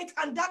opened the gate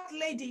and that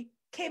lady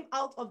came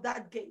out of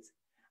that gate.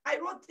 I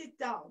wrote it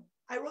down.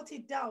 I wrote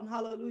it down.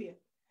 Hallelujah.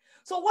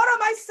 So what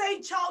am I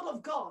saying, child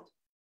of God?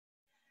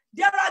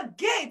 There are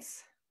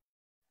gates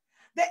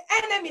the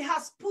enemy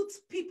has put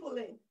people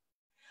in.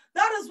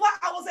 That is why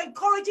I was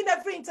encouraging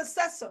every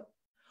intercessor.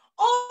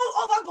 All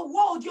over the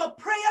world, your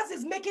prayers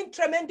is making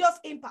tremendous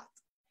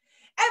impact.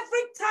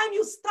 Every time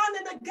you stand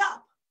in the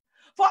gap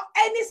for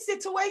any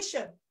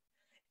situation,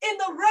 in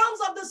the realms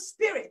of the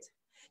spirit,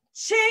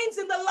 chains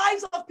in the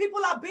lives of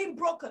people are being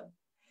broken.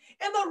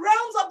 In the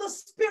realms of the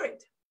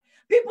spirit,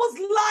 people's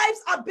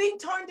lives are being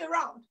turned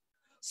around.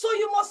 So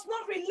you must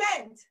not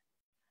relent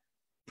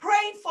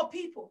praying for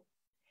people.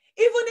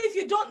 Even if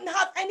you don't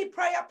have any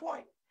prayer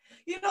point.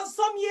 You know,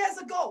 some years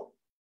ago,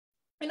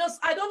 you know,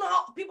 I don't know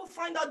how people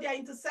find out they're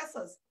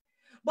intercessors.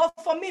 But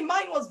for me,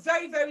 mine was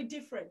very, very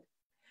different.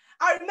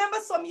 I remember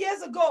some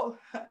years ago,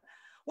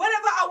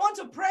 whenever I want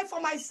to pray for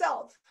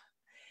myself,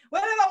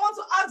 whenever I want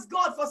to ask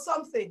God for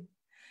something,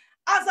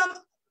 as I'm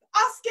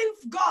asking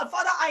God,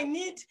 Father, I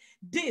need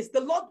this,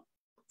 the Lord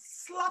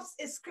slaps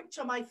a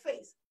scripture in my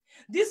face.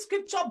 This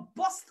scripture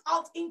bursts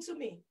out into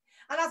me.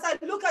 And as I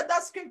look at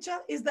that scripture,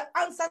 is the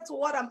answer to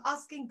what I'm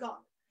asking God.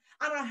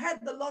 And I heard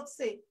the Lord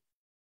say,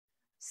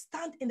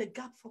 stand in the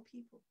gap for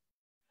people.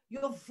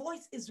 Your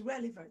voice is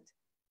relevant.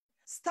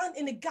 Stand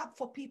in the gap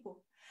for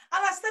people.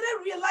 And I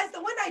started realizing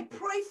that when I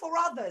pray for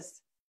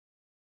others,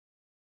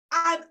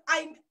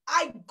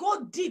 I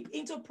go deep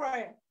into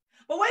prayer.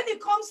 But when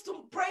it comes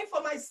to praying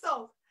for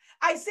myself,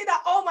 I see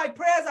that all my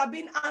prayers are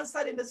being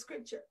answered in the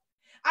scripture.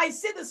 I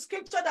see the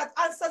scripture that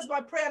answers my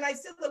prayer, and I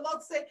see the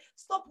Lord say,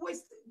 stop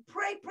wasting,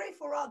 pray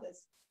for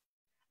others.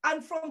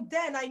 And from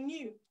then I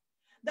knew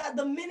that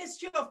the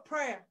ministry of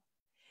prayer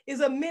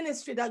is a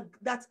ministry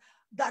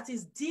that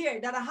is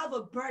dear, that I have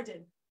a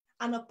burden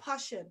and a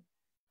passion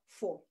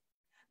for.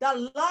 That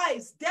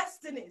lives,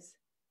 destinies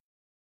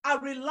are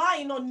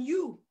relying on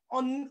you,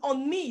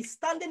 on me,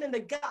 standing in the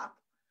gap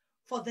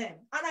for them.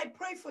 And I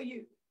pray for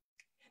you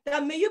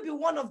that may you be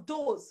one of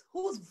those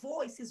whose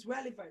voice is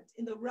relevant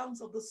in the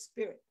realms of the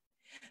spirit.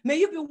 May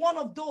you be one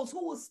of those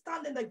who will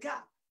stand in the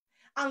gap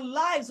and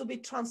lives will be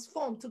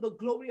transformed to the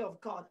glory of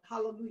God.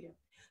 Hallelujah.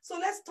 So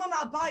let's turn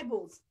our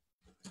Bibles.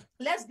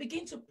 Let's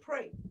begin to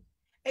pray.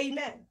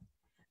 Amen.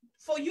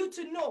 For you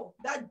to know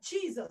that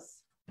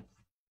Jesus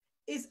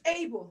is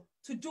able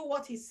to do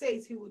what he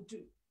says he will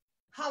do.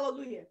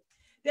 Hallelujah.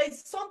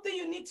 There's something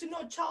you need to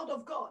know, child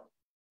of God.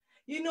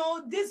 You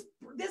know, this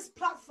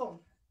platform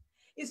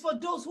is for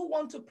those who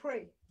want to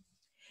pray.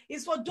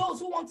 It's for those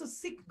who want to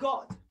seek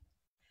God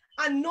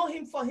and know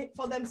him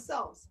for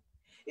themselves.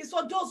 It's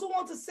for those who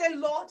want to say,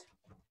 Lord,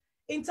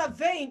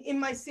 intervene in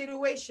my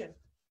situation.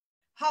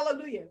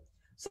 Hallelujah.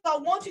 So I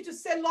want you to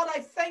say, Lord, I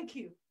thank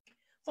you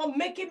for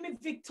making me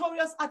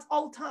victorious at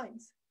all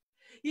times.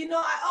 You know,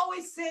 I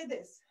always say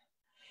this.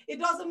 It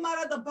doesn't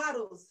matter the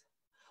battles.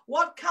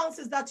 What counts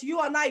is that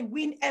you and I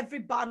win every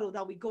battle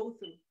that we go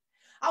through.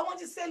 I want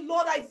you to say,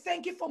 Lord, I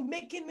thank you for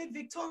making me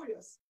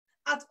victorious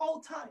at all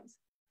times,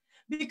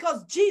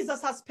 because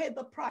Jesus has paid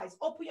the price.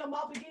 Open your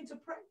mouth, begin to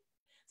pray.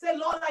 Say,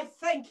 Lord, I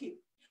thank you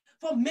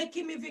for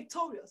making me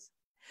victorious.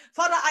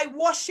 Father, I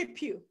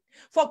worship you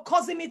for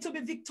causing me to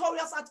be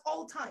victorious at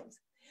all times.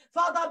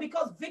 Father,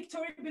 because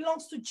victory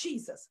belongs to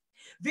Jesus.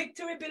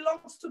 Victory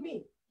belongs to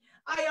me.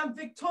 I am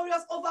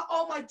victorious over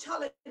all my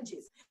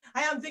challenges.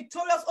 I am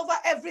victorious over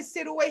every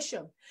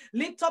situation.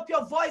 Lift up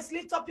your voice,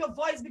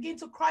 begin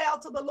to cry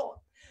out to the Lord.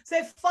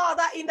 Say,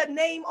 Father, in the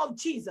name of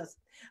Jesus,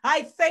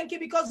 I thank you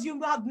because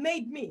you have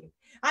made me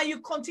and you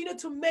continue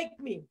to make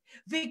me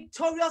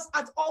victorious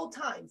at all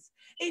times.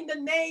 In the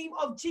name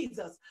of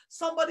Jesus,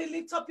 somebody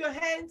lift up your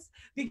hands,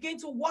 begin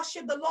to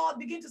worship the Lord,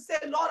 begin to say,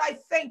 Lord, I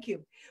thank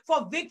you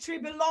for victory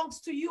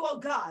belongs to you, oh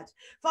God.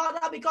 Father,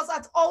 because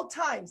at all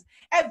times,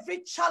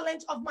 every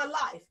challenge of my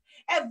life,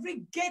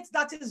 every gate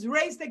that is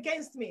raised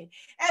against me,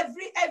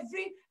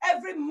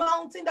 every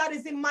mountain that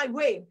is in my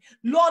way,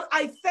 Lord,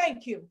 I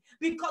thank you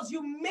because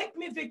you make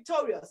me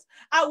victorious.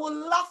 I will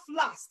laugh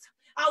last.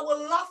 I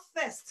will laugh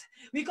first,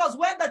 because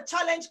when the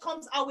challenge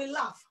comes, I will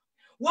laugh.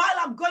 While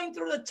I'm going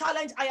through the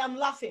challenge, I am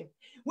laughing.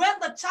 When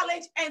the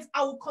challenge ends,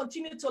 I will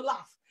continue to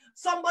laugh.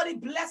 Somebody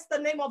bless the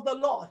name of the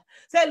Lord.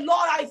 Say,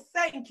 Lord, I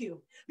thank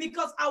you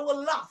because I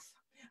will laugh.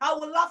 I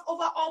will laugh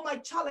over all my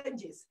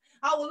challenges.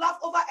 I will laugh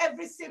over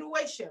every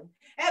situation,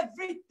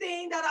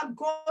 everything that I'm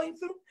going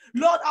through.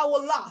 Lord, I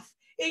will laugh.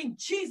 In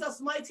Jesus'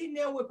 mighty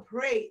name we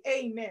pray.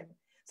 Amen.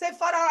 Say,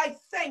 Father, I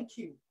thank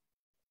you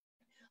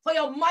for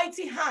your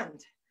mighty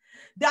hand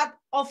that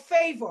of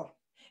favor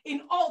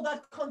in all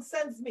that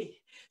concerns me.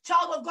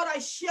 Child of God, I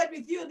shared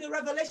with you the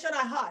revelation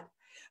I had.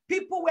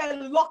 People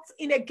were locked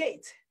in a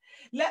gate.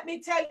 Let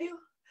me tell you,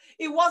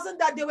 it wasn't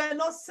that they were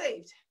not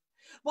saved,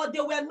 but they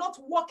were not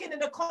walking in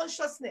the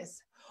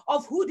consciousness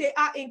of who they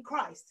are in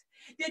Christ.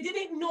 They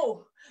didn't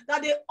know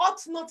that they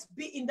ought not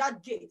be in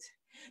that gate.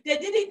 They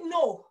didn't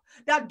know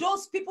that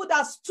those people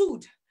that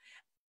stood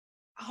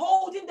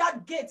holding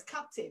that gate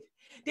captive,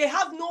 they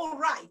have no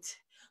right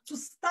to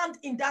stand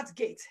in that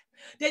gate.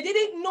 They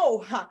didn't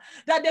know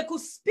that they could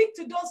speak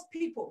to those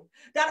people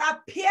that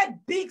appeared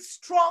big,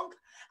 strong,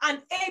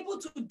 and able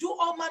to do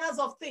all manners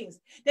of things.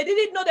 They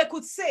didn't know they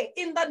could say,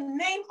 in the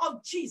name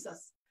of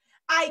Jesus,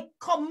 I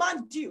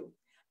command you,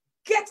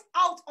 get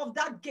out of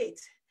that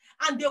gate.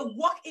 And they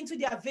walk into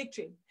their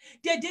victory.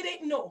 They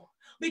didn't know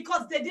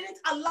because they didn't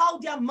allow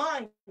their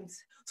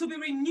minds to be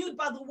renewed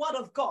by the word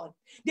of God.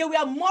 They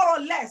were more or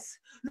less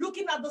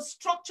looking at the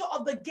structure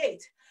of the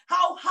gate,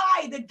 how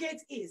high the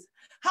gate is,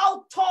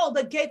 how tall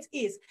the gate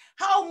is,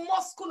 how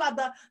muscular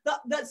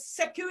the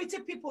security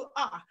people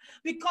are,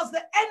 because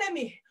the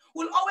enemy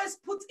will always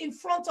put in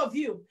front of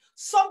you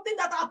something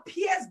that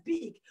appears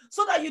big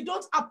so that you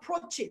don't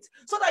approach it,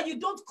 so that you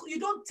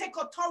don't take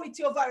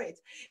authority over it.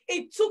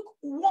 It took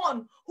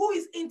one who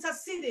is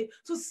interceding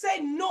to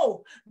say,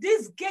 no,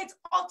 this gate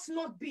ought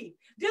not be.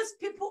 These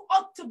people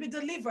ought to be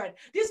delivered.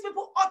 These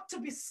people ought to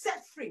be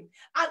set free.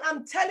 And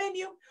I'm telling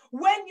you,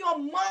 when your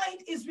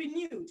mind is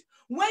renewed,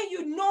 when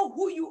you know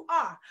who you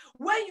are,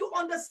 when you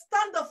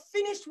understand the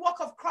finished work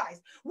of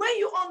Christ, when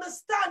you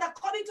understand,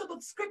 according to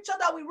the scripture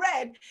that we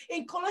read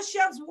in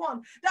Colossians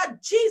 1,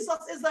 that Jesus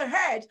is the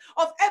head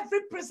of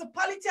every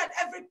principality and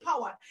every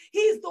power. He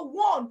is the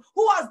one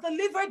who has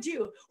delivered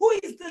you, who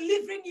is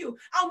delivering you,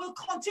 and will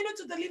continue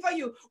to deliver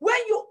you. When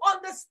you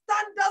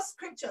understand the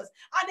scriptures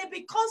and it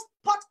becomes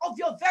part of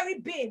your very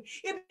being,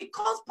 it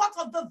becomes part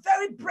of the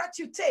very breath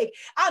you take,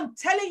 I'm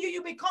telling you,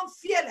 you become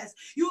fearless.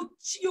 You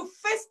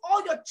face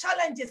all your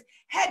challenges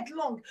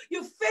headlong.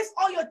 You face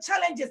all your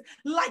challenges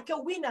like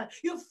a winner.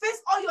 You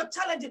face all your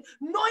challenges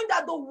knowing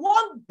that the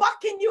one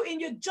backing you in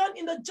your journey,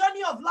 in the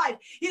journey of life,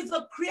 is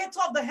the creator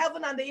of the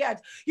heaven and the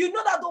earth. You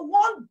know that the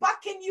one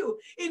backing you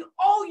in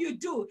all you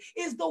do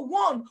is the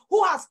one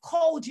who has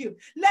called you.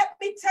 Let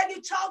me tell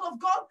you, child of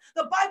God,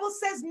 the Bible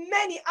says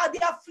many are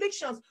the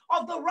afflictions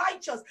of the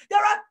righteous. There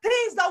are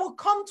things that will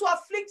come to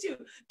afflict you.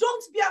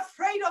 Don't be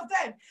afraid of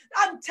them.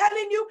 I'm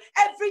telling you,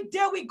 every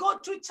day we go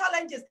through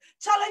challenges.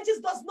 Challenges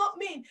does not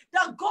mean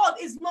that God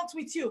is not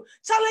with you.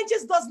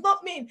 Challenges does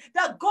not mean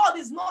that God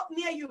is not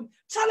near you.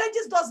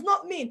 Challenges does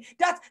not mean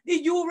that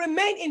you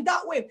remain in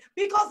that way,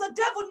 because the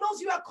devil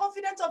knows you are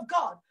confident of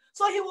God.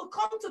 So he will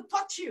come to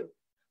touch you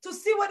to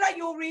see whether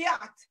you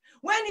react.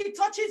 When he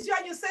touches you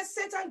and you say,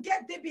 Satan,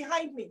 get thee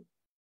behind me.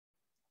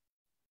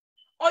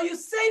 Or you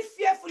say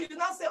fearfully, you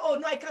now say, oh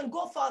no, I can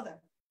go further.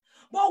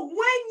 But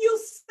when you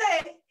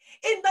say,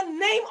 in the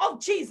name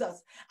of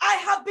Jesus, I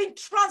have been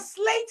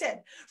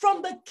translated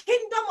from the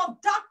kingdom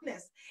of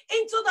darkness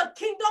into the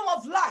kingdom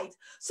of light.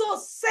 So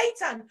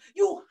Satan,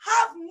 you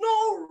have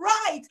no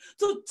right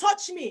to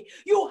touch me.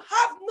 You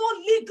have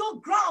no legal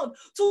ground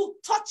to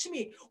touch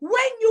me.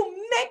 When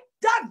you make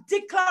that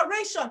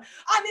declaration,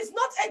 and it's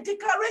not a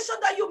declaration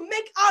that you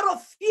make out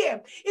of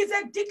fear, it's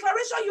a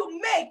declaration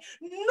you make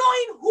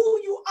knowing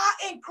who you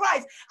are in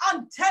Christ.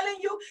 I'm telling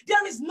you,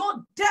 there is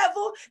no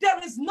devil,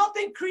 there is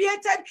nothing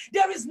created,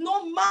 there is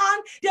no man,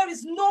 there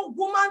is no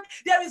woman,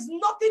 there is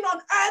nothing on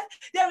earth,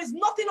 there is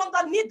nothing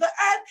underneath the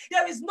earth,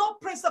 there is no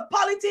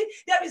principality,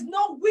 there is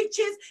no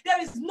witches,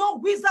 there is no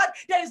wizard,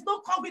 there is no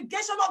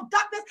congregation of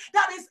darkness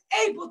that is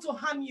able to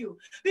harm you.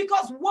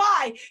 Because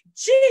why?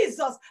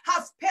 Jesus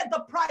has paid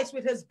the price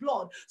with his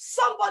blood.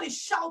 Somebody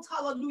shout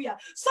hallelujah.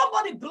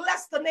 Somebody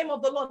bless the name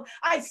of the Lord.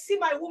 I see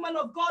my woman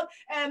of God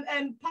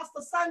and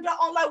Pastor Sandra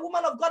online.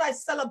 Woman of God, I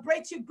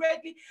celebrate you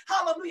greatly.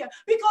 Hallelujah.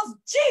 Because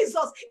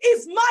Jesus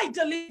is my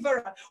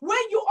deliverer. When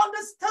you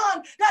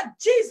understand that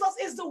Jesus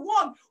is the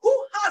one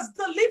who has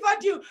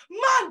delivered you,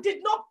 man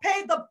did not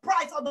pay the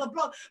price of the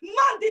blood.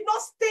 Man did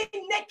not stay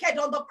naked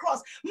on the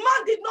cross.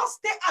 Man did not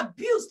stay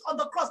abused on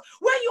the cross.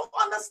 When you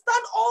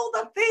understand all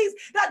the things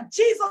that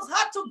Jesus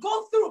had to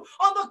go through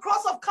on the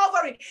cross of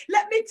Calvary,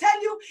 let me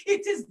tell you,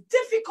 it is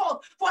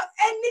difficult for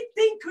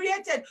anything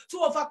created to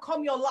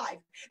overcome your life.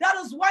 That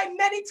is why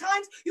many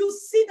times you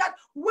see that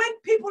when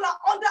people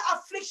are under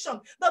affliction,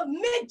 the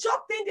major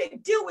thing they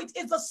deal with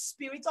is the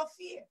spirit of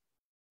fear.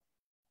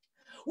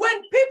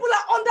 When people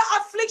are under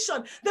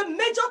affliction, the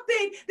major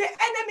thing the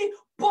enemy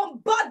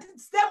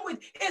bombards them with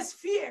is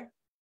fear.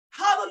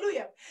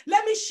 Hallelujah.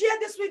 Let me share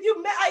this with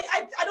you.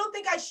 I don't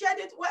think I shared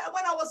it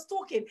when I was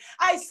talking.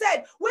 I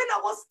said, when I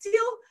was still,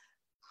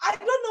 I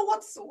don't know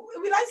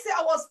will I say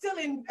I was still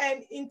in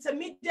an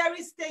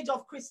intermediary stage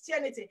of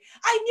Christianity.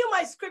 I knew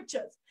my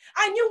scriptures.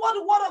 I knew what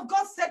the word of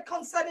God said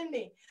concerning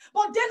me.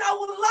 But then I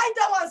would lie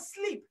down and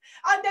sleep.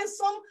 And then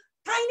some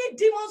tiny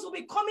demons will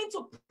be coming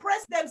to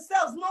press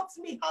themselves, not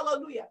me.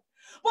 Hallelujah.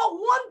 But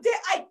one day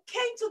I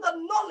came to the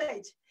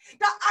knowledge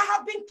that I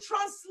have been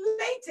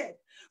translated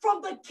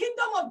from the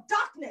kingdom of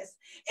darkness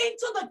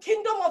into the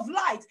kingdom of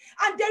light.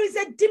 And there is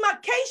a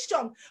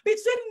demarcation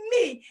between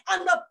me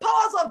and the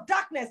powers of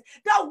darkness,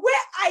 that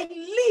where I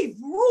live,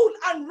 rule,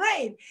 and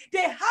reign,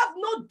 they have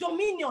no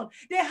dominion.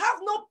 They have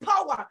no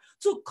power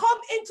to come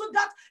into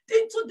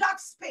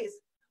that space.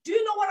 Do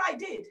you know what I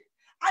did?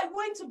 I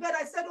went to bed.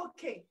 I said,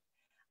 okay,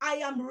 I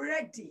am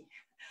ready.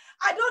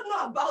 I don't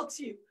know about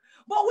you,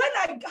 but when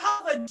I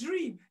have a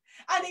dream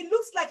and it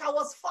looks like I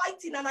was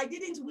fighting and I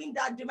didn't win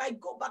that dream, I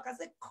go back and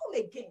say,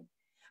 come again,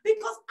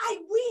 because I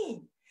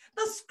win.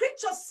 The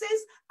scripture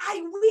says,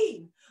 I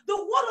win. The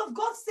word of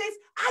God says,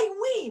 I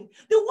win.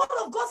 The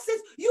word of God says,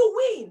 you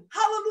win.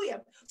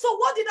 Hallelujah. So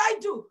what did I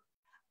do?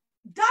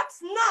 That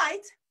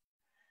night,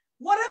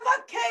 whatever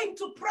came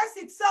to press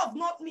itself,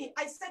 not me,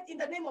 I said, in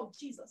the name of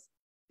Jesus,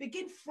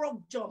 begin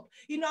frog jump.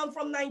 You know, I'm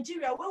from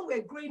Nigeria. When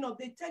we're growing up,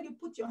 they tell you,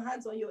 put your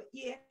hands on your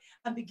ear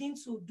and begin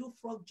to do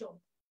frog jump.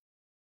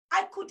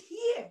 I could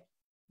hear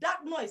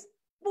that noise,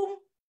 boom,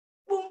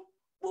 boom,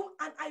 boom,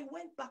 and I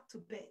went back to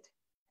bed.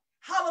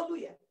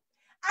 Hallelujah.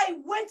 I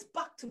went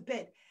back to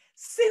bed.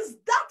 Since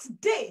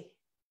that day,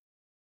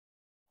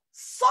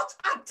 such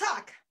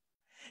attack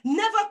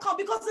never come,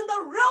 because in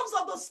the realms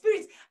of the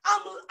spirits,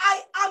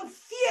 I am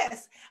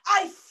fierce.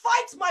 I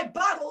fight my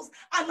battles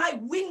and I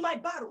win my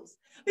battles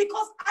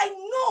because I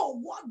know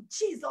what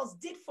Jesus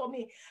did for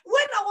me.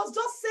 When I was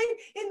just saying,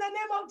 in the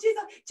name of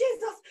Jesus,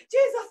 Jesus,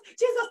 Jesus,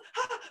 Jesus,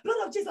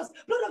 blood of Jesus,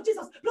 blood of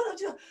Jesus, blood of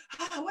Jesus.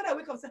 When I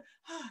wake up, I say,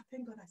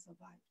 thank God I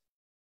survived.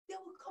 They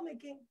will come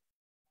again.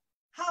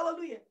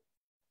 Hallelujah.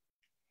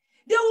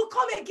 They will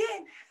come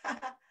again.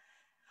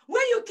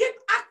 When you keep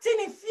acting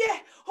in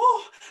fear,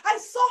 oh, I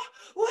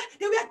saw,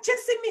 they were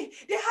chasing me.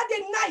 They had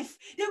a knife.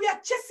 They were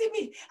chasing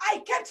me. I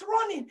kept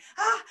running.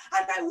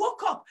 And I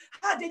woke up.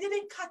 They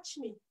didn't catch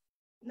me.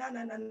 No.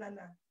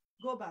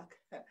 Go back.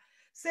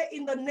 Say,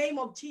 in the name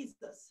of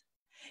Jesus.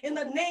 In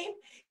the name,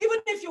 even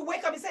if you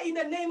wake up and say, in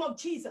the name of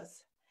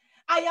Jesus,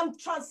 I am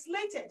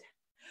translated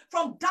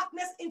from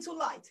darkness into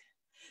light.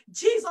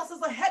 Jesus is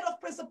the head of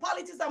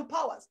principalities and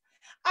powers.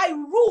 I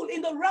rule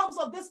in the realms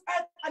of this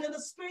earth and in the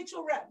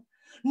spiritual realm.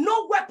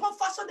 No weapon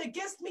fashioned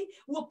against me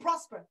will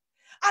prosper.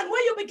 And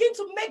when you begin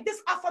to make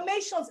these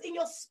affirmations in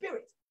your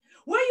spirit,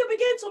 when you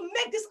begin to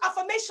make these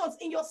affirmations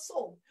in your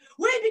soul,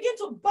 when you begin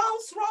to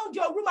bounce around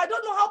your room, I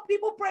don't know how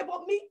people pray,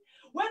 but me,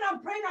 when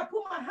I'm praying, I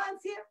put my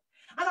hands here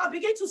and I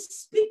begin to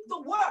speak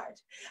the word.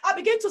 I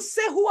begin to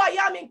say who I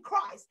am in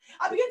Christ.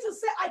 I begin to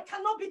say I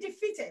cannot be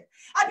defeated.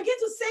 I begin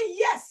to say,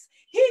 yes,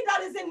 he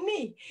that is in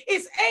me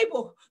is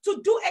able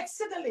to do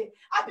exceedingly.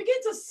 I begin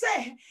to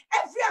say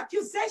every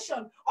accusation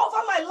over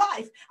my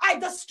life, I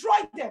destroy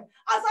them.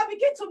 As I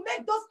begin to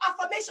make those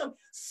affirmations,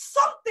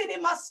 something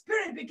in my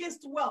spirit begins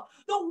to well.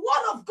 The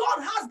word of God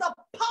has the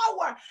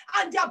power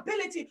and the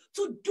ability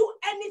to do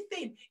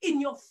anything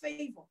in your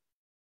favor.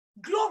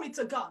 Glory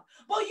to God.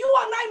 But you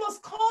and I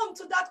must come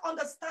to that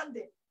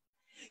understanding.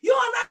 You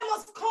and I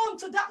must come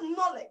to that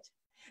knowledge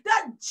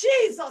that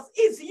Jesus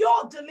is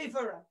your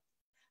deliverer.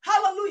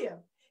 Hallelujah.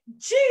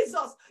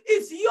 Jesus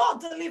is your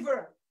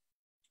deliverer.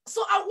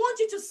 So I want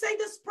you to say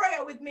this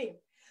prayer with me.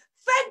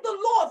 Thank the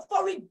Lord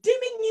for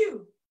redeeming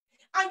you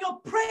and your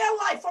prayer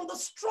life from the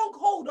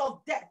stronghold of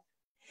death.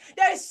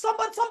 There is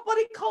somebody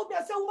called me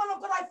and said, woman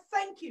of God, I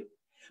thank you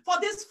for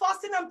this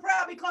fasting and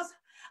prayer because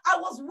I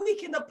was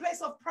weak in the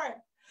place of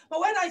prayer. But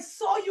when I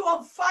saw you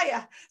on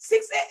fire,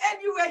 6 a.m.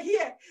 you were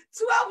here,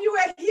 12 you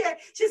were here,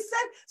 she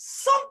said,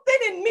 something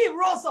in me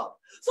rose up.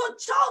 So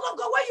child of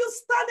God, when you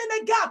stand in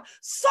the gap,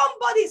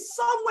 somebody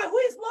somewhere who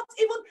is not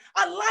even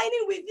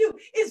aligning with you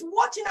is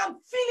watching and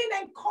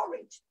feeling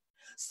encouraged.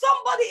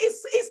 Somebody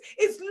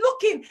is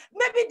looking,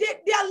 maybe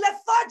they are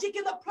lethargic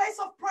in the place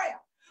of prayer.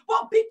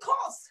 But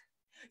because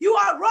you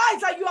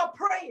arise and you are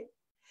praying,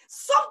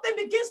 something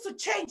begins to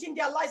change in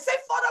their life. Say,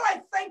 Father,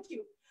 I thank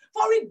you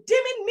for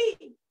redeeming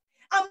me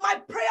and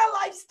my prayer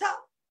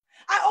lifestyle.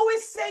 I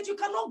always said you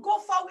cannot go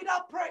far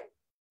without prayer.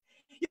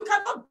 You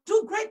cannot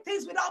do great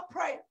things without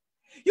prayer.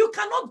 You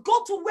cannot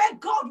go to where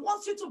God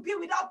wants you to be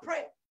without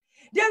prayer.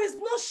 There is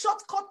no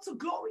shortcut to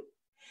glory.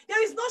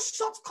 There is no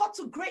shortcut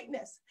to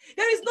greatness.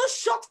 There is no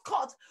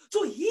shortcut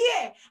to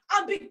hear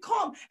and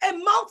become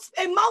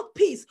a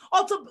mouthpiece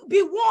or to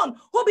be one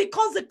who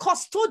becomes the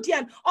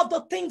custodian of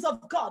the things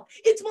of God.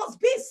 It must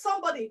be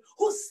somebody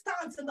who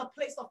stands in the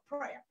place of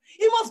prayer.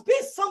 It must be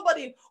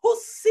somebody who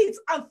sits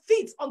and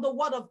feeds on the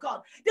word of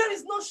God. There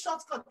is no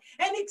shortcut.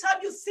 Anytime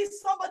you see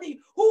somebody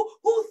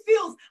who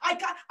feels I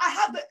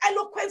have the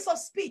eloquence of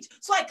speech,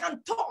 so I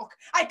can talk,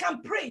 I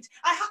can preach,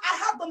 I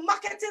have the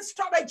marketing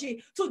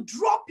strategy to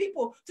draw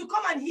people to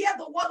come and hear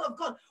the word of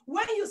God.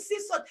 When you see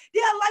such, they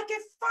are like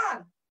a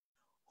fan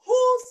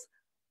whose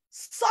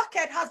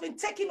socket has been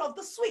taken off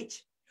the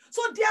switch.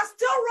 So they are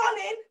still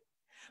running.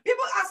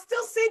 People are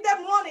still seeing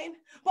them running,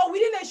 but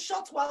within a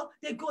short while,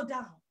 they go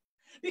down.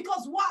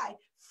 Because why?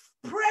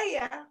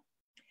 Prayer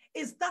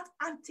is that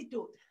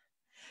antidote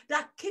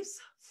that keeps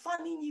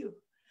fanning you,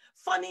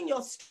 fanning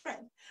your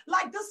strength.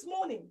 Like this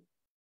morning,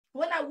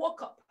 when I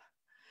woke up,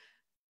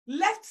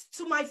 left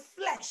to my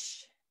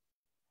flesh,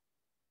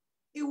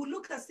 it will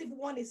look as if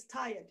one is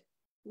tired,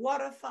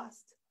 water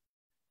fast.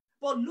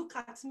 But look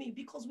at me,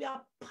 because we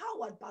are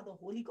powered by the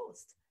Holy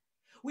Ghost.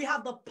 We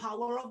have the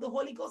power of the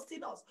Holy Ghost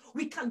in us.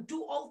 We can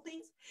do all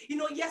things. You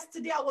know,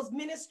 yesterday I was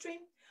ministering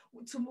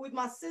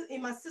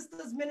in my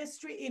sister's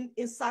ministry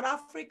in South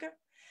Africa.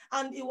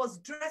 and it was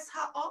dress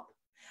her up.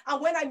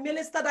 And when I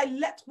ministered, I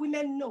let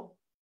women know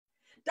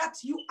that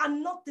you are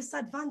not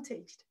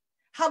disadvantaged.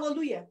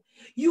 Hallelujah.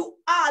 You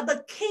are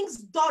the king's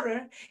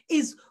daughter,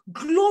 is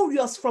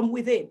glorious from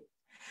within.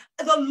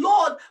 The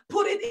Lord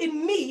put it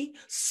in me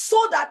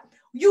so that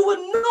you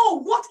will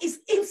know what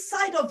is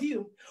inside of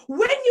you.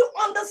 When you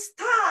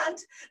understand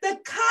the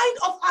kind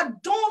of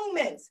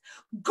adornments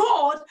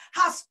God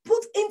has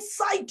put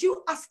inside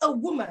you as a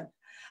woman,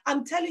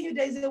 I'm telling you,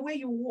 there's a way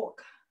you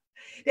walk.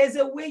 There's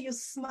a way you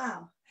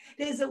smile.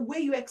 There's a way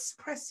you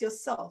express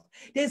yourself.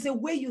 There's a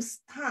way you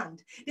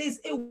stand. There's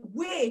a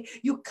way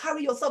you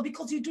carry yourself,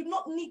 because you do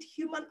not need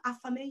human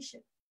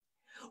affirmation.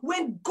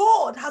 When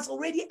God has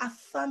already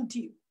affirmed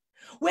you,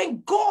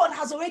 when God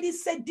has already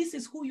said this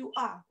is who you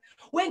are,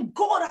 when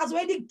God has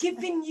already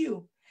given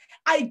you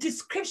a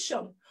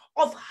description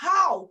of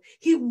how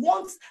he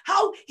wants,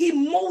 how he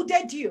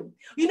molded you.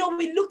 You know,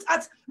 we looked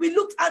at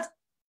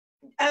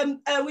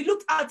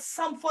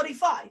Psalm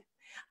 45.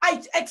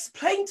 I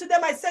explained to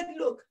them, I said,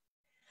 look,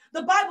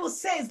 the Bible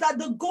says that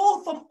the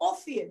gold from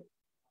Ophir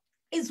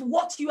is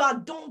what you are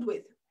adorned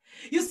with.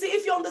 You see,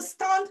 if you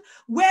understand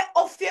where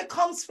Ophir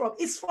comes from,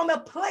 it's from a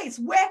place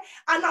where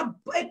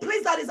a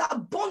place that is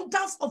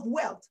abundance of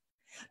wealth.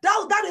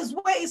 That is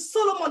where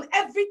Solomon,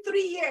 every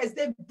 3 years,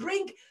 they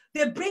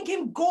bring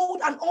him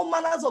gold and all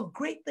manners of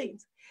great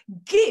things.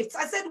 Gifts.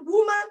 I said,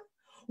 woman,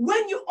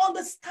 when you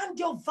understand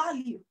your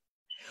value,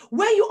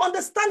 when you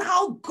understand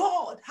how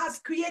God has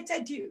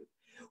created you,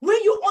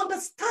 when you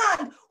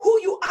understand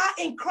who you are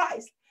in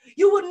Christ,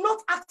 you will not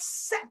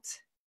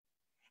accept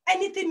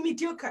anything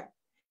mediocre.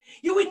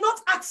 You will not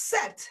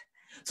accept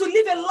to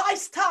live a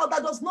lifestyle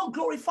that does not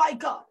glorify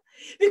God.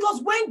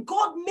 Because when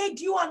God made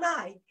you and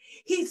I,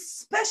 he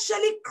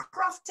specially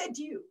crafted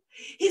you.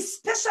 He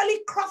specially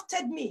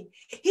crafted me.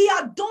 He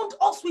adorned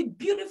us with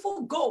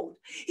beautiful gold.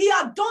 He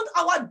adorned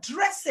our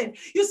dressing.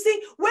 You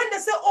see, when they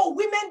say, oh,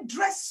 women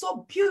dress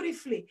so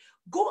beautifully,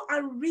 go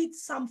and read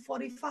Psalm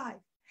 45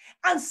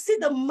 and see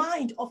the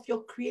mind of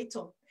your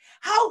Creator,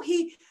 how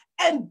he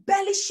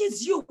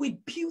embellishes you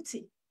with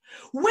beauty.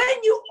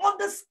 When you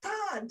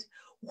understand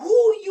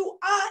who you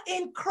are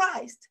in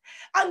Christ,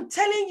 I'm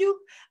telling you,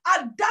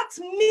 at that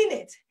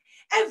minute,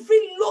 every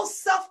low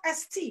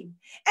self-esteem,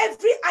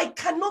 every I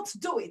cannot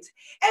do it,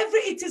 every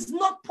it is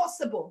not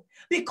possible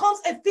becomes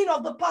a thing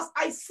of the past.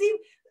 I see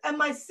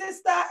my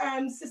sister,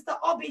 Sister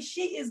Obi,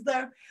 she is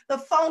the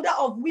founder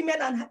of Women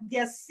and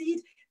Their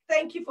Seed.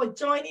 Thank you for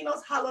joining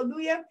us.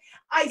 Hallelujah.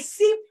 I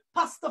see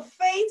Pastor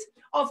Faith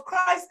of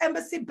Christ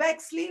Embassy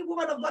Bexley.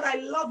 Woman of God, I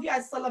love you.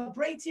 I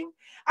celebrate you.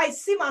 I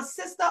see my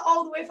sister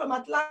all the way from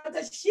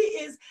Atlanta. She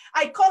is,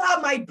 I call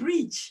her my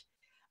bridge.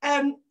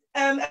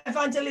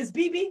 Evangelist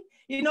Bibi.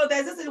 You know,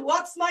 there's this,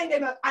 what's my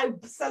name? I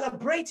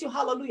celebrate you.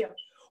 Hallelujah.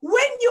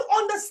 When you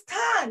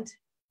understand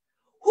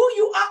who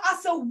you are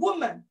as a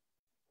woman,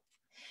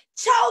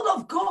 child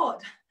of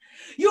God,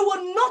 you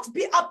will not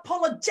be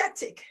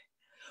apologetic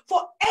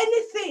for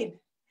anything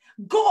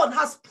God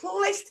has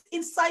placed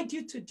inside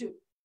you to do.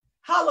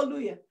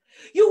 Hallelujah.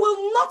 You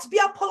will not be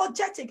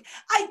apologetic.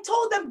 I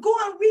told them, go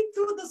and read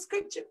through the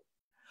scripture.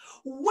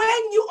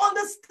 When you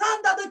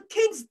understand that the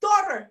king's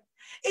daughter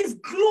is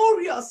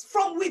glorious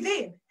from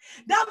within,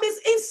 that means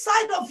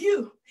inside of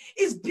you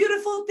is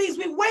beautiful things.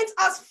 We went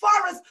as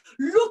far as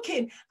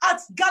looking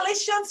at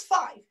Galatians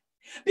 5,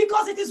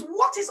 because it is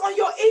what is on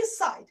your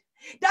inside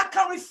that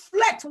can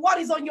reflect what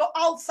is on your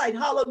outside.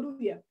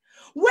 Hallelujah.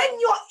 When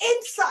your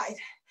inside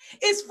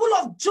is full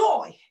of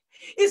joy,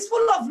 is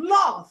full of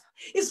love,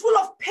 is full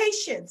of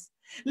patience,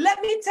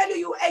 let me tell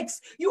you,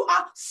 you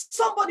are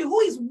somebody who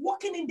is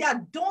walking in the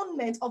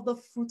adornment of the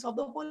fruit of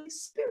the Holy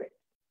Spirit.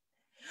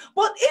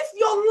 But if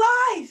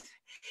your life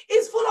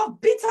is full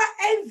of bitter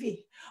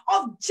envy,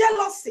 of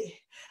jealousy,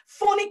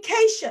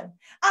 fornication,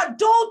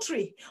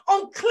 adultery,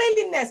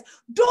 uncleanliness,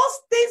 those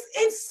things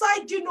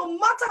inside you, no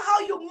matter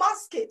how you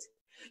mask it,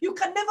 you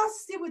can never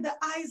see with the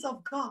eyes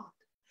of God.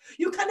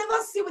 You can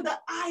never see with the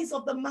eyes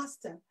of the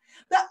master.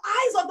 The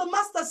eyes of the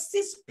master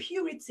sees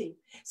purity,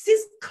 sees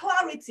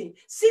clarity,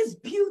 sees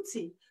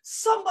beauty.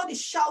 Somebody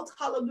shout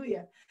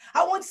hallelujah.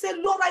 I want to say,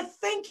 Lord, I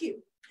thank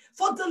you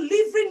for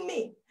delivering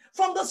me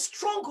from the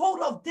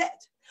stronghold of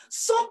death.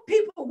 Some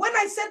people, when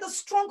I say the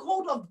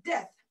stronghold of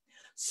death,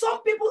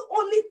 some people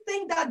only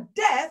think that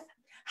death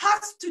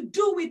has to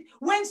do with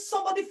when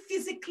somebody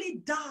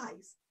physically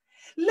dies.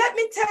 Let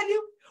me tell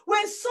you,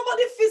 when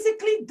somebody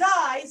physically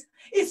dies,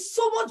 it's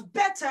so much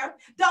better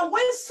than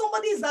when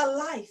somebody is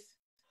alive,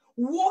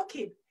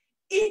 walking,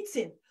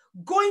 eating,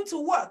 going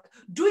to work,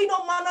 doing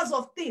all manners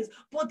of things,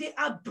 but they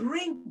are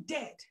brain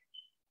dead.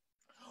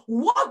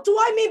 What do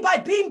I mean by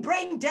being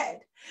brain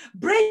dead?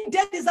 Brain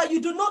dead is that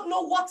you do not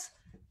know what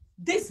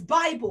this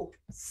Bible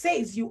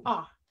says you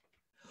are.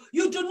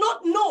 You do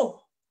not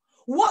know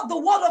what the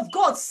Word of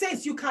God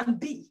says you can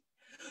be.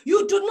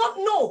 You do not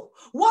know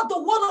what the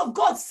Word of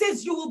God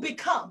says you will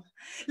become.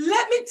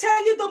 Let me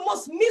tell you, the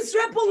most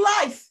miserable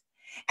life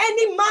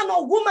any man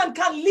or woman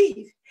can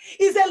live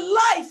is a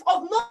life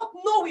of not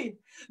knowing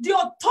the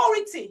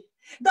authority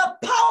the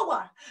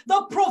power,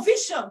 the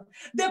provision,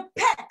 the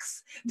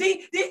perks,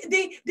 the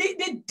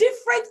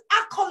different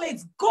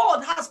accolades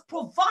God has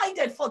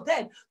provided for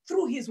them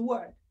through his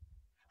word.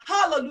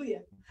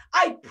 Hallelujah.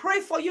 I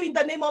pray for you in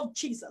the name of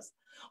Jesus.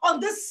 On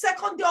this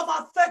second day of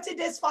our 30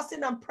 days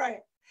fasting and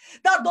prayer,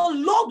 that the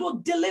Lord will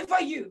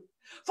deliver you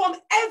from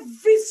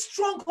every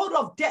stronghold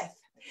of death,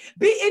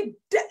 be it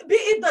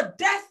the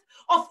death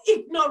of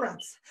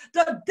ignorance,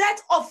 the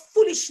death of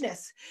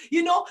foolishness,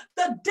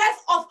 the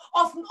death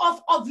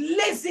of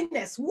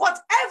laziness,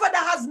 whatever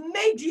that has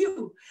made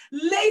you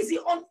lazy,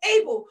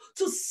 unable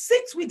to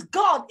sit with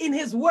God in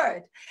his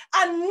word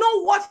and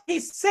know what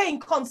he's saying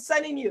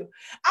concerning you.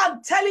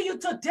 I'm telling you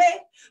today,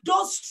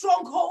 those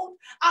strongholds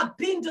are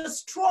being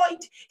destroyed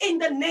in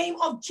the name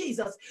of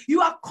Jesus.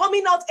 You are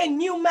coming out a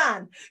new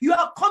man. You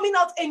are coming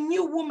out a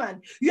new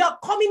woman. You are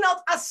coming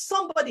out as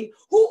somebody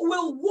who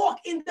will walk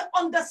in the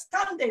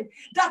understanding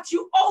that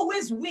you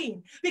always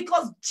win,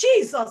 because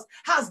Jesus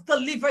has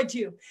delivered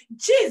you.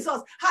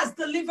 Jesus has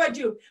delivered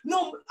you.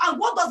 No, and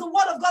what does the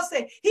word of God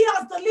say? He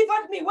has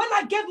delivered me. When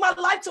I gave my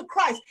life to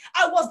Christ,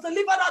 I was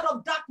delivered out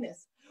of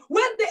darkness.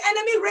 When the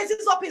enemy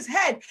raises up his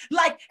head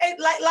like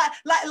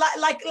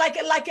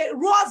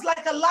roars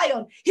like a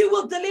lion, he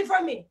will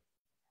deliver me.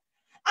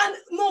 And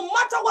no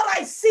matter what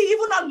I see,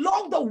 even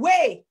along the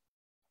way,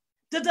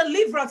 the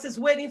deliverance is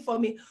waiting for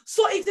me.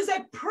 So it is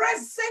a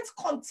present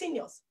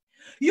continuous.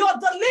 Your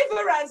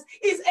deliverance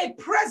is a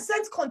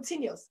present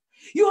continuous.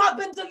 You have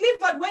been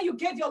delivered when you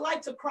gave your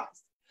life to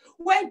Christ.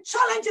 When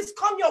challenges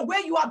come your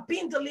way, you are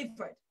being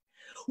delivered.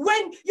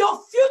 When your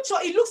future,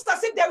 it looks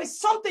as if there is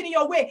something in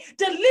your way,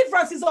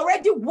 deliverance is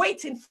already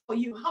waiting for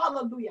you.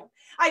 Hallelujah.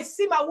 I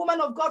see my woman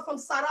of God from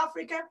South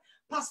Africa,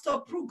 Pastor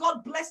Prue.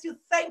 God bless you.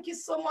 Thank you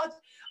so much.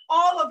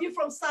 All of you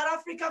from South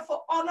Africa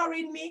for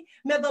honoring me.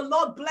 May the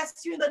Lord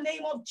bless you in the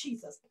name of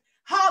Jesus.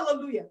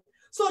 Hallelujah.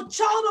 So,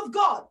 child of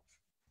God,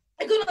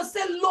 you're going to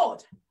say,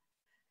 Lord.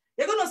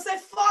 You're going to say,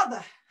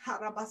 Father.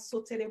 Ask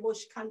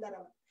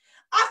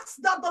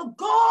that the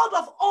God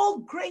of all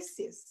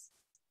graces.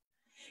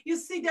 You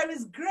see, there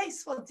is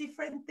grace for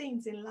different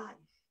things in life.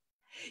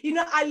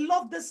 I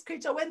love the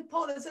scripture when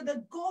Paul said,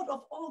 the God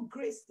of all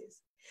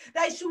graces,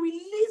 that he should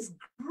release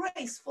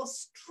grace for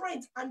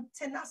strength and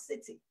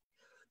tenacity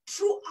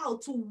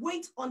throughout to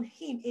wait on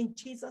him in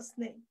Jesus'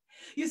 name.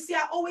 You see,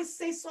 I always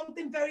say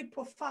something very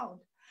profound.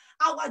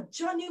 Our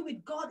journey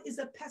with God is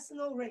a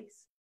personal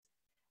race.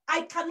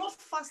 I cannot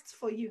fast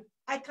for you.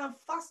 I can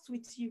fast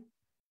with you.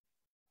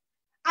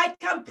 I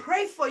can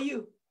pray for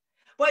you,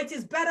 but it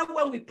is better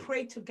when we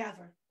pray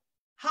together.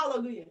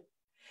 Hallelujah.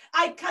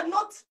 I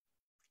cannot,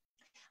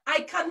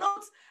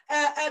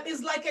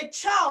 it's like a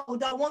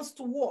child that wants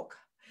to walk.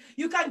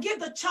 You can give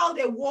the child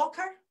a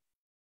walker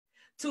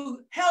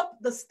to help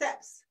the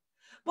steps,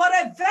 but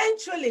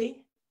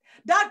eventually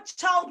that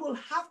child will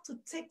have to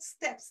take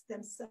steps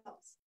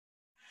themselves.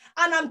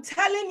 And I'm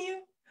telling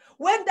you,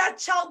 when that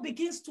child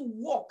begins to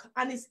walk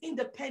and is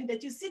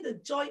independent, you see the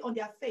joy on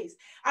their face.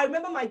 I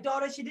remember my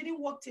daughter, she didn't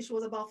walk till she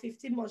was about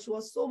 15 months. She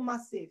was so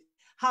massive.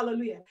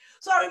 Hallelujah.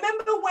 So I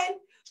remember when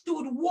she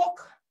would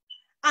walk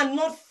and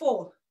not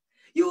fall.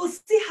 You will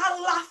see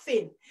her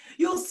laughing.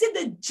 You will see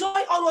the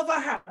joy all over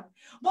her.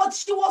 But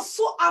she was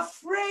so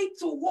afraid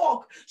to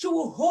walk. She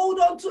will hold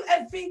on to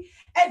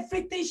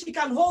everything she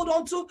can hold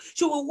on to.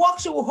 She will walk,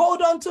 she will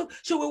hold on to,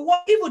 she will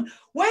walk. Even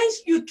when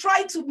you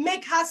try to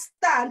make her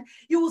stand,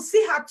 you will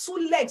see her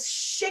two legs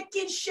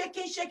shaking,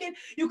 shaking, shaking.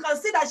 You can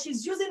see that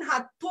she's using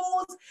her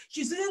toes.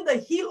 She's using the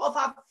heel of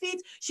her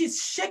feet.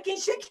 She's shaking,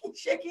 shaking,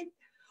 shaking.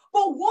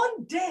 But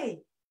one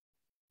day,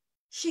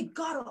 she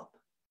got up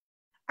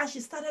and she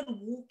started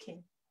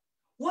walking.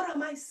 What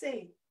am I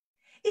saying?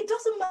 It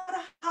doesn't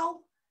matter how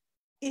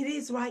it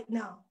is right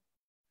now.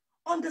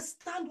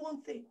 Understand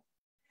one thing,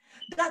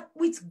 that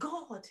with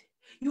God,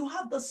 you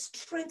have the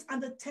strength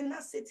and the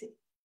tenacity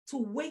to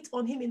wait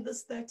on him in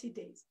this 30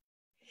 days.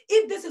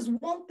 If this is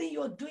one thing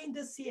you're doing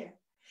this year,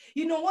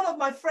 one of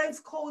my friends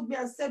called me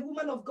and said,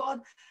 woman of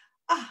God,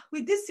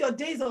 with this your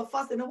days of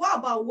fasting, what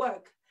about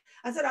work?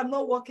 I said, I'm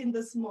not working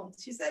this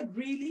month. She said,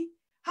 really?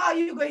 How are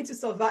you going to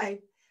survive?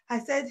 I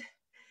said,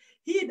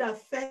 he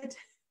that fed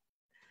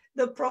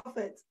the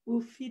prophet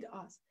will feed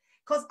us,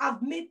 because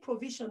I've made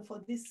provision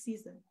for this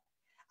season.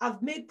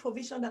 I've made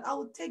provision that I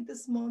will take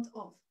this month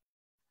off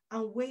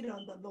and wait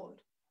on the Lord.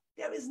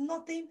 There is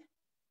nothing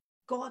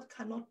God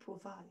cannot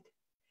provide.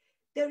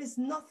 There is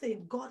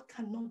nothing God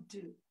cannot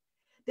do.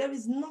 There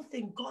is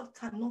nothing God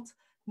cannot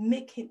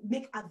make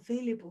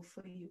available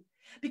for you,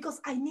 because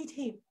I need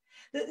him.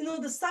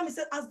 The psalmist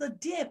said, as the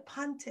deer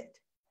panted,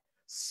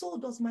 so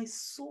does my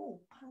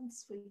soul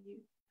pants for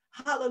you.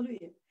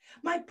 Hallelujah.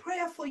 My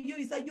prayer for you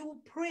is that you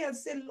will pray and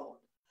say, Lord,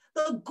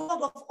 the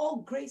God of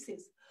all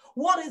graces.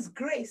 What is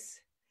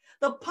grace?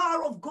 The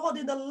power of God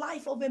in the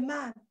life of a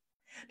man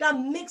that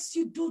makes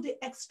you do the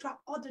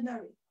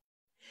extraordinary.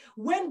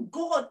 When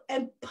God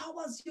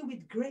empowers you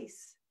with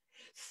grace,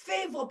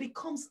 favor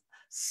becomes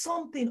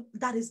something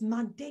that is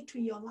mandatory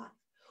in your life.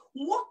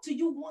 What do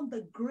you want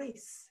the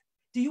grace?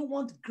 Do you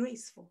want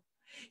grace for?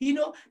 You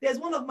know, there's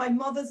one of my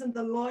mothers in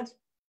the Lord.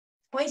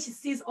 When she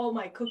sees all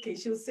my cooking,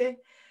 she'll say,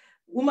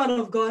 woman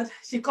of God,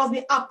 she calls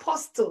me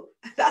apostle.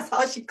 That's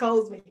how she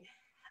calls me.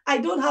 I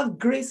don't have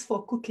grace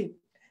for cooking.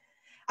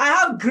 I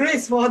have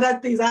grace for other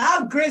things. I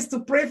have grace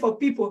to pray for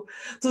people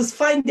to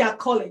find their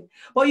calling.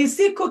 But you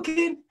see,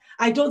 cooking,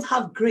 I don't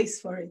have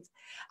grace for it.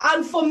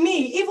 And for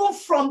me, even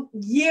from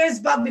years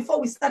back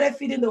before we started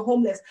feeding the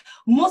homeless,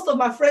 most of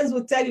my friends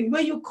will tell you,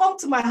 when you come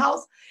to my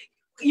house,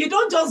 you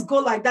don't just go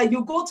like that.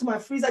 You go to my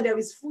freezer, there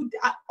is food.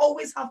 I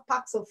always have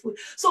packs of food.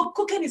 So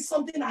cooking is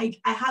something I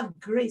have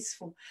grace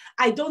for.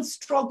 I don't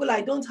struggle.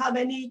 I don't have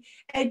any.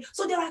 And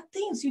so there are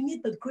things you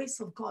need the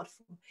grace of God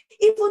for.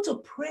 Even to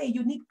pray,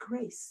 you need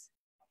grace.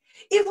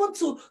 Even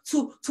to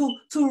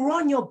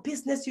run your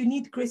business, you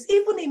need grace.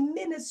 Even in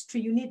ministry,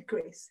 you need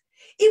grace.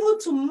 Even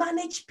to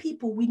manage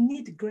people, we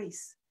need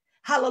grace.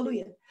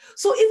 Hallelujah.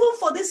 So even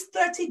for this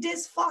 30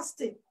 days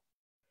fasting,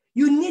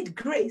 you need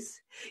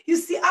grace. You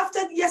see,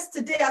 after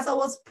yesterday, as I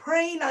was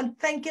praying and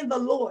thanking the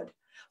Lord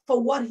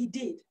for what he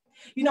did,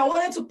 you know, I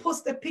wanted to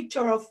post a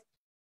picture of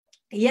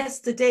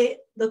yesterday,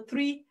 the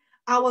 3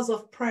 hours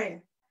of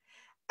prayer.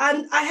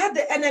 And I had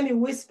the enemy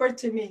whisper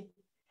to me,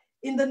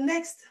 in the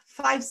next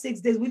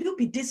 5-6 days, will you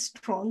be this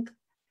strong?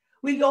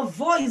 Will your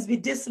voice be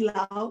this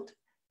loud?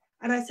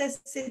 And I said,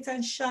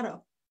 Satan, shut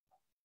up.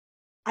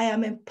 I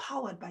am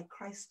empowered by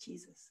Christ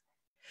Jesus.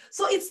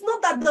 So it's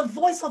not that the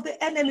voice of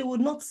the enemy will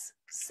not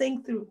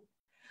sing through,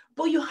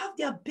 but you have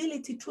the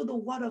ability through the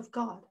word of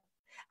God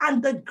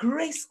and the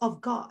grace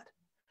of God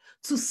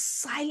to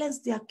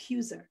silence the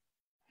accuser.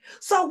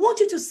 So I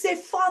want you to say,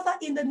 Father,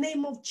 in the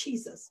name of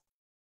Jesus,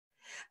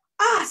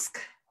 ask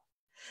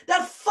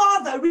that,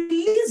 Father,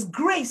 release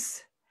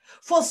grace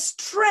for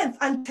strength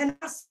and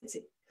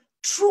tenacity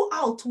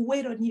throughout to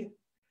wait on you.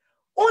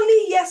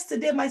 Only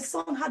yesterday, my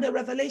son had a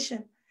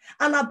revelation,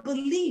 and I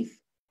believe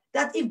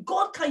that if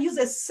God can use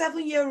a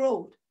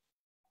 7-year-old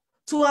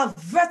to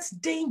avert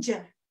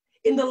danger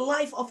in the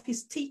life of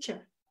his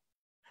teacher,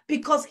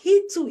 because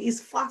he too is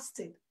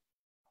fasting.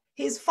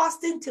 He's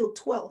fasting till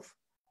 12.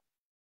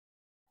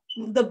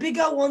 The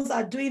bigger ones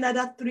are doing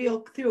either 3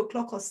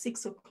 o'clock or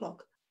 6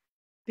 o'clock.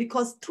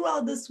 Because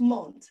throughout this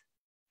month,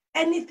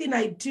 anything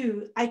I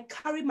do, I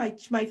carry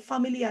my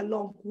family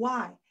along.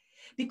 Why?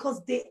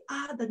 Because they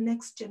are the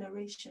next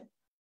generation.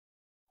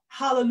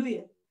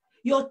 Hallelujah.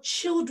 Your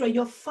children,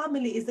 your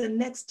family is the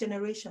next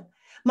generation.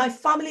 My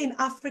family in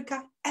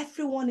Africa,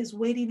 everyone is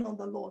waiting on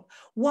the Lord.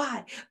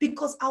 Why?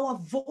 Because our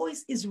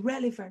voice is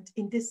relevant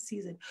in this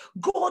season.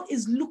 God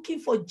is looking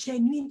for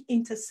genuine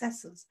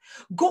intercessors.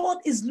 God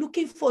is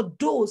looking for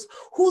those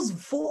whose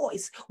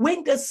voice,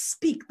 when they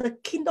speak, the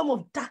kingdom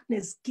of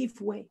darkness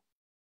give way.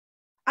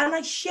 And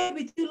I shared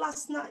with you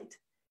last night,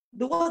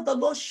 the word the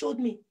Lord showed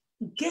me,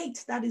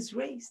 gate that is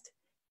raised.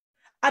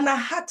 And I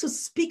had to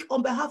speak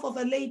on behalf of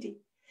a lady.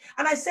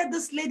 And I said,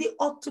 this lady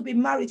ought to be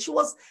married. She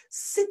was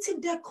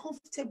sitting there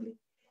comfortably.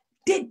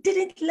 They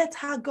didn't let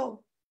her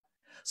go.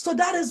 So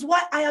that is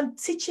why I am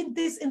teaching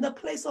this in the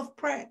place of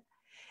prayer.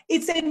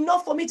 It's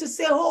enough for me to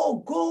say,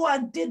 oh, go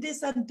and do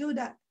this and do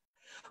that.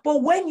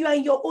 But when you are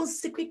in your own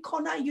secret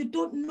corner, you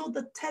don't know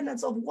the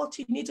tenets of what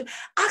you need to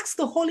ask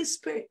the Holy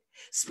Spirit,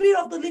 Spirit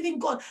of the living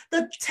God,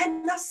 the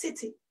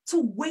tenacity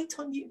to wait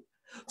on you,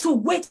 to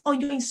wait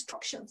on your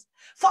instructions.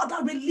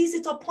 Father, release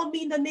it upon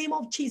me in the name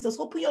of Jesus.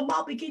 Open your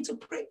mouth, begin to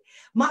pray.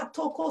 Father,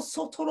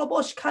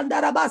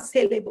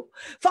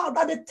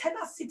 the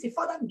tenacity,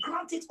 Father,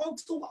 grant it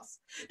unto us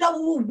that we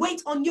will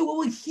wait on you. We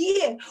will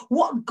hear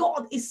what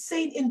God is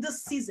saying in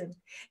this season.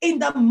 In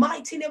the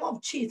mighty name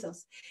of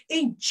Jesus.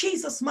 In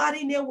Jesus'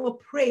 mighty name we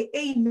pray.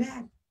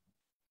 Amen.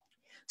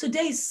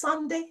 Today is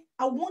Sunday.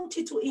 I want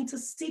you to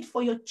intercede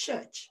for your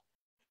church,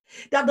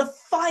 that the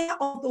fire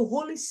of the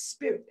Holy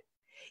Spirit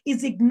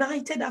is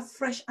ignited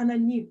afresh and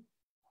anew.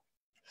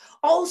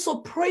 Also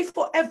pray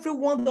for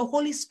everyone the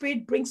Holy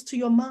Spirit brings to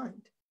your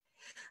mind.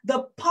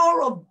 The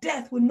power of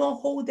death will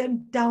not hold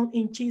them down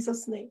in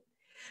Jesus' name.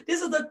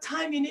 This is the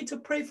time you need to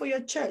pray for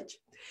your church.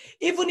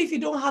 Even if you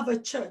don't have a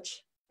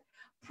church,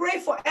 pray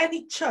for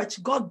any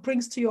church God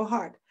brings to your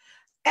heart.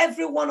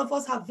 Every one of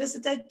us have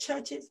visited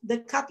churches, the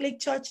Catholic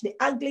Church, the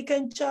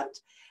Anglican Church,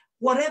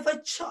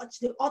 whatever church,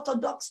 the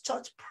Orthodox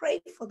Church.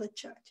 Pray for the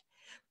church.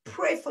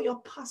 Pray for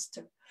your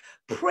pastor.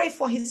 Pray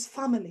for his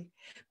family.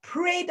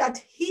 Pray that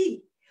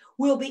he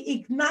will be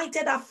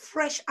ignited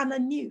afresh and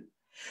anew,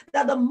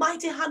 that the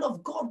mighty hand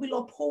of God will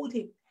uphold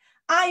him.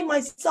 I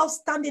myself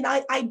standing,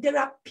 there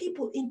are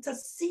people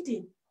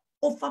interceding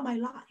over my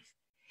life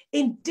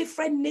in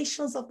different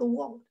nations of the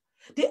world.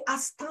 They are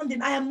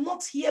standing. I am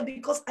not here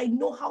because I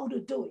know how to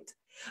do it,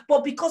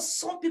 but because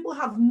some people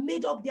have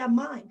made up their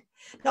mind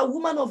that,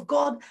 woman of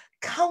God,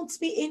 count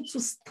me in to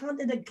stand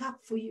in the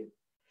gap for you,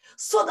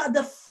 so that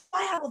the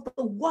fire of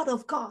the word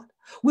of God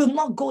will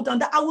not go down,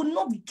 that I will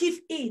not give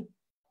in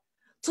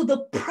to the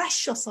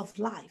pressures of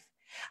life.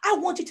 I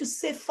want you to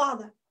say,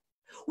 Father,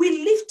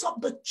 we lift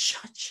up the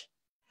church.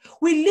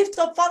 We lift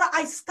up, Father,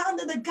 I stand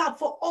in the gap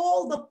for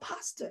all the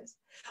pastors,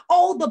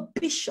 all the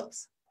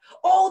bishops,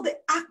 all the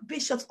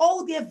archbishops,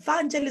 all the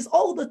evangelists,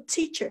 all the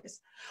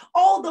teachers,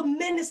 all the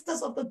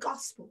ministers of the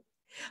gospel.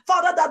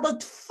 Father, that the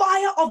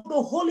fire of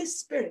the Holy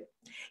Spirit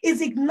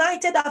is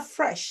ignited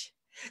afresh,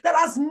 that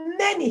as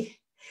many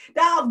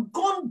that have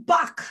gone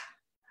back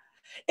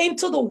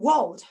into the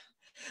world,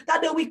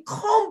 that they will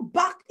come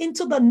back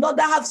into the north,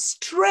 that have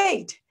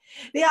strayed.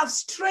 They have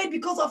strayed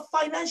because of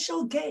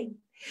financial gain.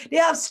 They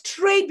have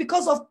strayed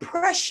because of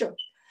pressure.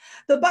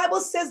 The Bible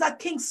says that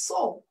King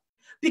Saul,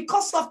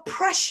 because of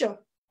pressure,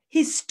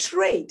 he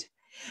strayed.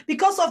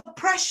 Because of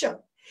pressure,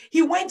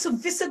 he went to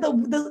visit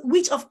the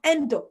witch of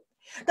Endor.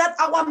 That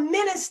our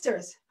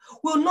ministers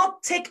will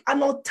not take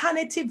an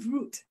alternative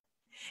route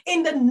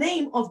in the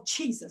name of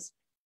Jesus.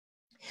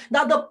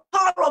 That the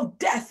power of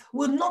death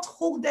will not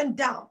hold them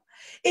down.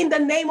 In the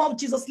name of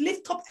Jesus,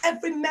 lift up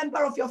every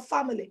member of your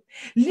family.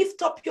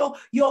 Lift up your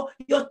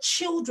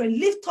children.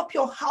 Lift up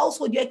your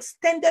household, your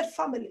extended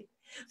family.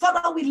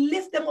 Father, we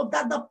lift them up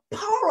that the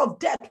power of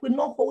death will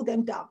not hold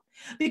them down.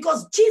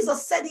 Because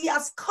Jesus said he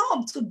has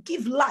come to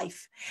give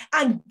life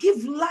and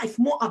give life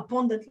more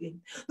abundantly.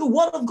 The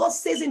word of God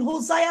says in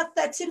Hosea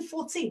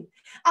 13:14,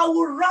 I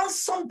will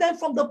ransom them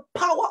from the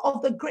power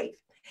of the grave.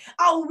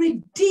 I will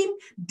redeem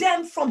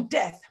them from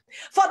death.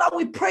 Father,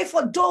 we pray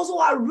for those who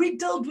are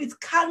riddled with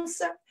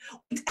cancer,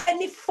 with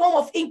any form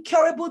of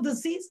incurable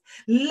disease,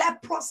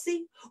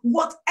 leprosy,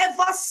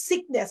 whatever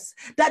sickness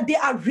that they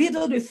are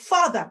riddled with.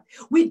 Father,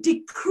 we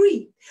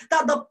decree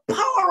that the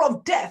power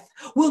of death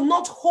will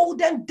not hold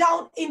them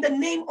down in the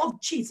name of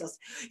Jesus.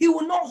 You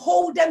will not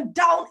hold them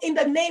down in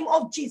the name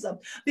of Jesus.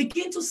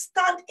 Begin to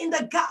stand in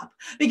the gap.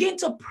 Begin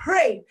to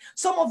pray.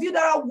 Some of you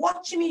that are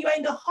watching me, you're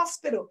in the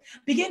hospital.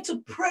 Begin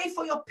to pray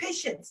for your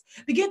patients.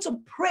 Begin to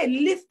pray,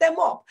 lift them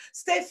up.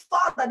 Say,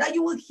 Father, that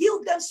you will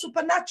heal them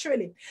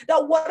supernaturally.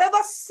 That whatever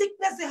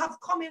sickness they have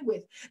come in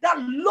with, that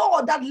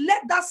Lord, that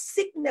let that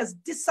sickness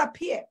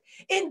disappear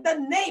in the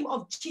name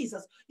of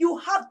Jesus. You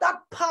have that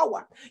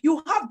power.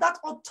 You have that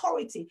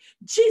authority.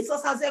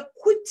 Jesus has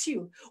equipped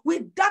you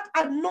with that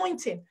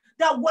anointing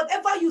that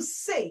whatever you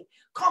say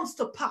comes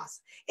to pass.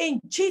 In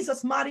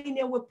Jesus' mighty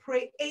name we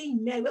pray.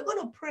 Amen. We're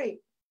going to pray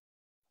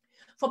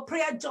for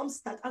Prayer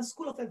Jumpstart and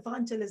School of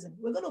Evangelism.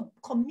 We're going to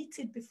commit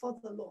it before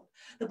the Lord.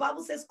 The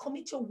Bible says,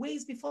 commit your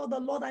ways before the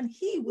Lord and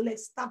he will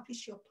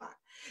establish your path.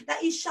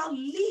 That it shall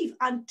live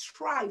and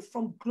thrive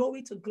from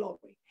glory to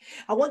glory.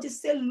 I want to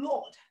say,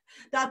 Lord,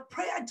 that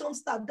Prayer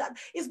Jumpstart, that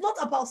is not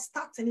about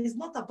starting. It's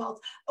not about,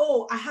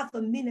 oh, I have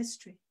a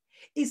ministry.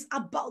 It's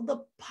about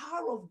the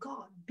power of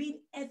God being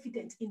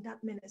evident in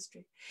that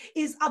ministry.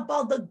 It's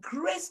about the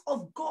grace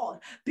of God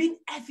being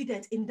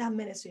evident in that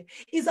ministry.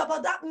 It's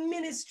about that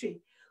ministry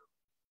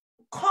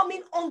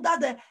coming under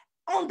the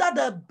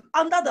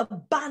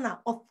banner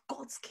of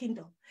God's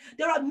kingdom.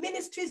 There are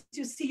ministries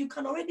you see, you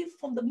can already,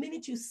 from the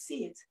minute you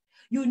see it,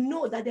 you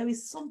know that there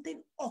is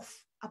something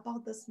off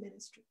about this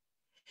ministry.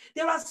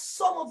 There are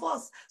some of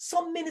us,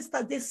 some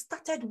ministers, they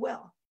started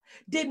well,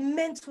 they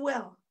meant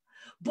well,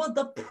 but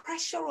the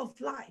pressure of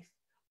life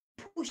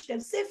pushed them.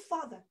 Say,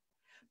 Father,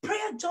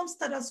 Prayer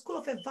Jumpstart and School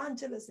of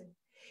Evangelism,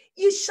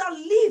 you shall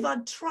live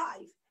and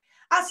thrive.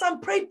 As I'm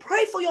praying,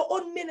 pray for your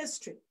own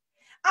ministry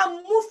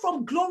and move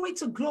from glory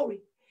to glory.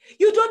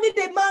 You don't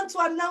need a man to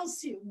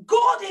announce you.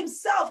 God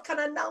himself can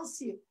announce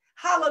you.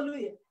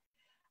 Hallelujah.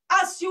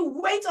 As you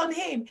wait on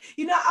him,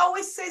 you know, I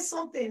always say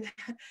something.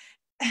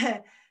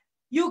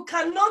 You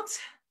cannot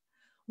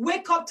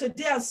wake up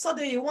today and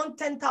suddenly you want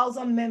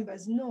 10,000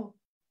 members. No.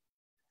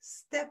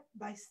 Step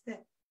by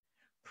step,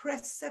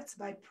 precept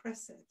by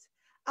precept.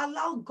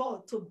 Allow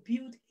God to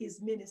build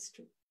his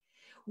ministry.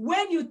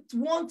 When you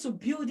want to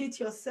build it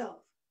yourself,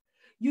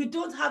 you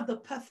don't have the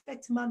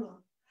perfect manual.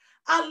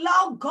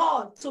 Allow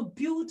God to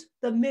build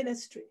the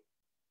ministry.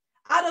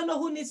 I don't know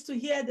who needs to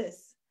hear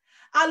this.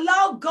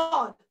 Allow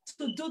God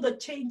to do the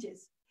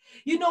changes.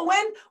 You know,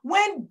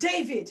 when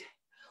David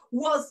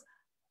was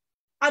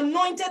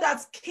anointed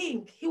as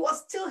king, he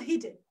was still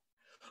hidden.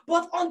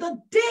 But on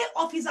the day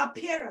of his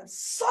appearance,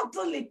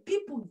 suddenly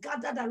people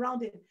gathered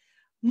around him.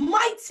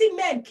 Mighty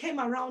men came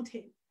around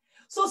him.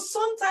 So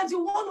sometimes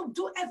you want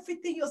to do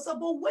everything yourself,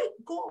 but wait,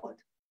 God.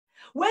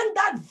 When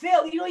that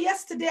veil, you know,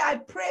 yesterday I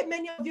pray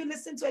many of you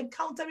listen to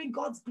Encountering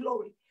God's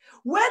Glory.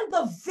 When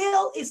the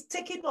veil is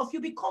taken off, you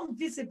become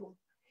visible.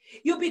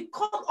 You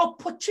become,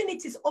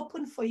 opportunities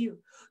open for you.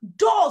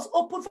 Doors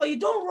open for you.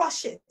 Don't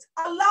rush it.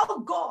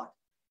 Allow God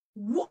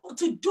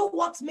to do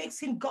what makes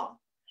him God.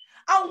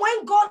 And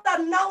when God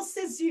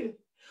announces you,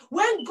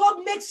 when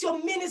God makes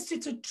your ministry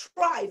to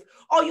thrive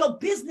or your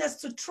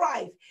business to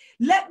thrive,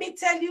 let me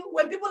tell you,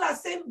 when people are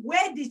saying,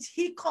 where did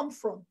he come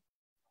from?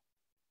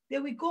 They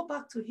will go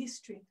back to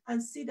history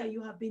and see that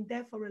you have been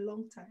there for a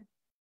long time.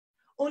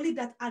 Only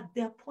that at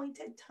the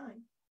appointed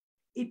time,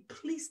 it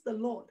pleased the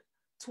Lord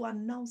to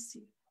announce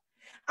you.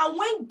 And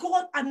when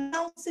God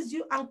announces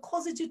you and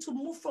causes you to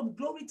move from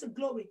glory to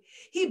glory,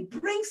 he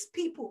brings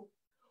people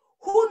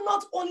who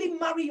not only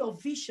marry your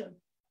vision,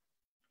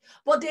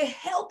 but they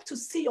help to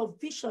see your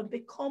vision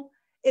become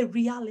a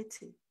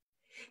reality.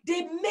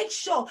 They make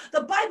sure,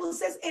 the Bible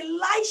says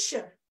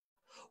Elisha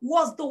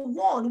was the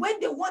one, when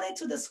they wanted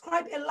to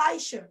describe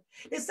Elisha,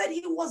 they said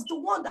he was the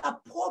one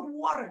that poured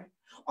water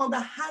on the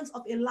hands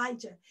of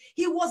Elijah.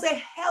 He was a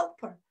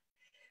helper.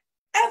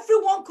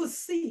 Everyone could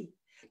see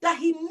that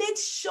he made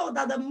sure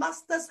that the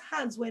master's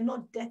hands were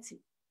not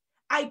dirty.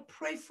 I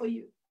pray for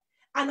you,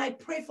 and I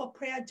pray for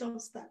Prayer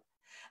Jumpstart,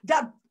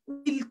 that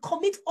we'll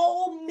commit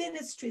all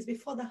ministries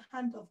before the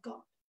hand of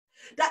God,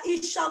 that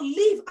it shall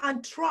live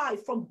and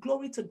thrive from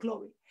glory to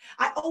glory.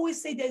 I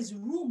always say there's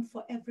room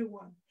for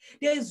everyone.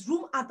 There is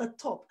room at the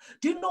top.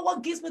 Do you know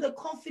what gives me the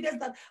confidence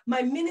that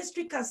my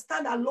ministry can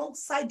stand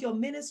alongside your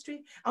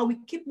ministry and we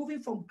keep moving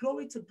from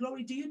glory to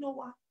glory? Do you know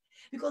why?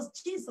 Because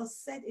Jesus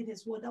said in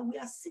his word that we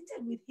are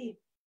seated with him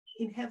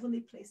in heavenly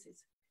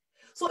places.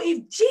 So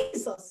if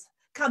Jesus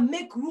can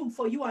make room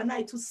for you and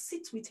I to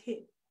sit with him,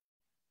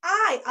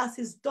 I as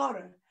his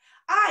daughter,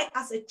 I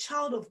as a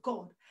child of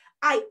God,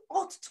 I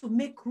ought to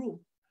make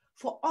room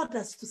for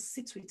others to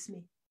sit with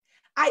me.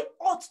 I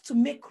ought to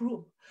make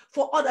room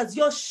for others.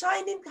 Your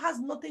shining has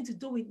nothing to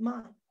do with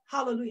mine.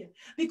 Hallelujah.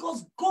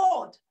 Because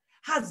God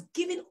has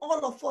given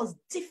all of us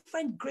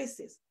different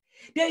graces.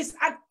 There is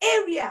an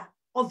area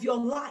of your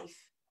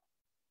life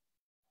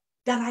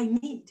that I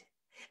need.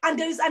 And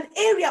there is an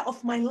area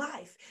of my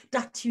life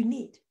that you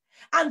need.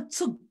 And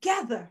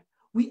together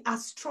we are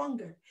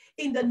stronger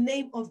in the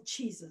name of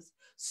Jesus.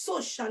 So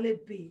shall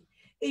it be.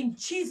 In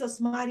Jesus'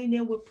 mighty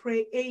name we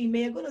pray.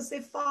 Amen. I'm going to say,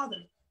 Father,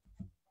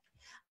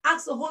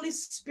 ask the Holy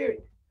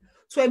Spirit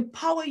to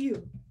empower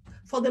you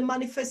for the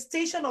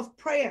manifestation of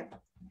prayer,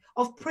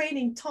 of praying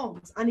in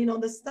tongues and in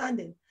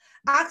understanding.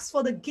 Ask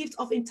for the gift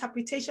of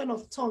interpretation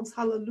of tongues.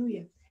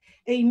 Hallelujah.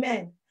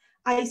 Amen.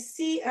 I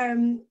see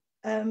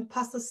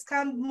Pastor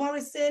Scam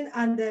Morrison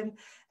and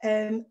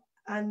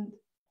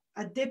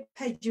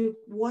Adepeju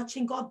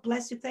watching. God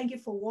bless you. Thank you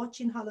for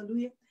watching.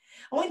 Hallelujah.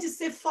 I want to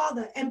say,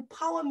 Father,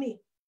 empower me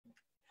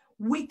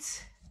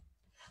with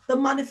the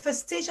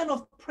manifestation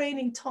of praying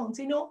in tongues.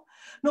 You know,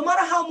 no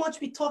matter how much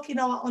we talk in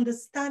our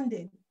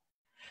understanding,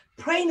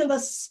 praying in the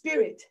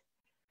Spirit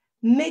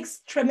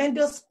makes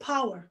tremendous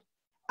power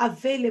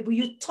available.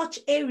 You touch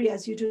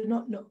areas you do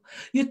not know.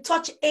 You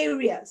touch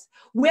areas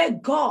where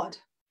God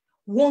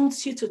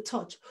wants you to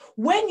touch.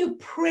 When you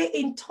pray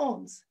in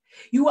tongues,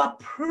 you are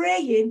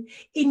praying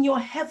in your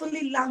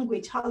heavenly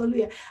language.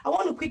 Hallelujah. I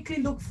want to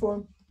quickly look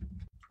for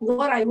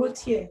what I wrote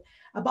here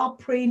about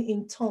praying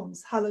in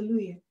tongues.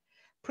 Hallelujah.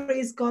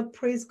 Praise God,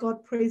 praise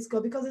God, praise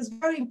God. Because it's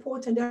very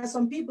important. There are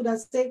some people that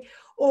say,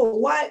 oh,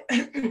 why,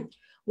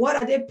 what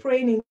are they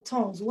praying in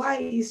tongues? Why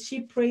is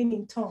she praying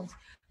in tongues?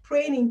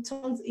 Praying in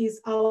tongues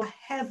is our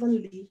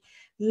heavenly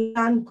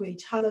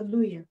language.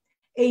 Hallelujah.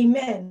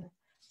 Amen.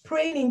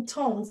 Praying in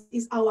tongues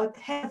is our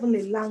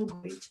heavenly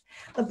language.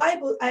 The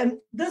Bible,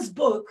 this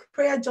book,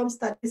 Prayer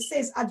Jumpstart, it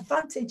says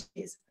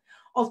advantages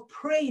of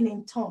praying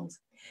in tongues.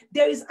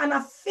 There is an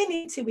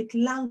affinity with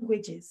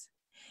languages.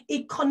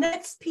 It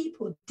connects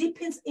people,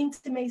 deepens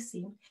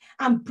intimacy,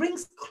 and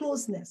brings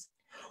closeness.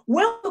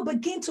 When we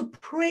begin to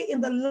pray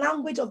in the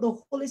language of the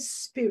Holy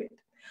Spirit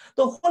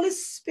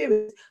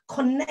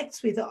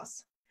connects with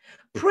us.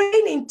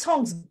 Praying in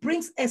tongues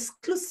brings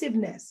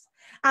exclusiveness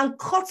and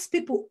cuts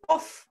people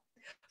off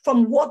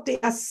from what they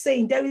are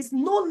saying. There is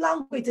no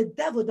language the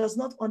devil does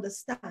not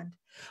understand.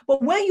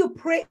 But when you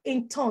pray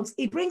in tongues,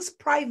 it brings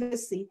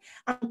privacy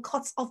and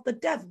cuts off the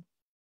devil.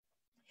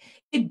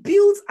 It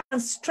builds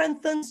and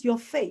strengthens your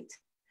faith.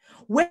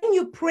 When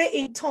you pray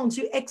in tongues,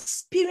 you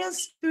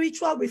experience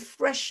spiritual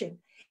refreshing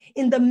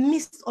in the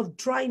midst of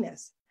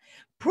dryness.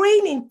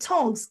 Praying in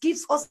tongues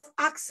gives us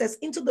access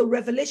into the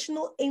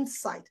revelational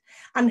insight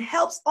and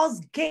helps us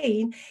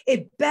gain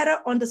a better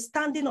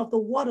understanding of the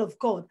word of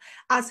God,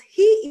 as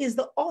he is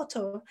the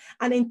author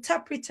and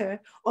interpreter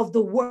of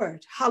the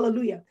word.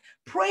 Hallelujah.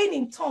 Praying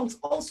in tongues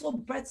also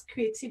births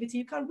creativity.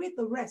 You can read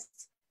the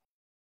rest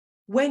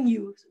when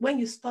you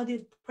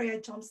studied Prayer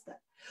Jumpstart.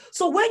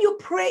 So when you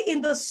pray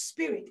in the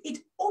Spirit, it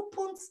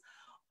opens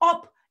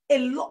up a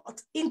lot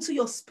into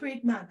your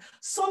spirit man.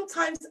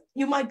 Sometimes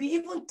you might be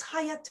even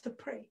tired to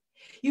pray.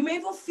 You may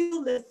even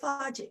feel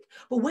lethargic.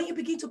 But when you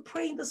begin to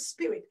pray in the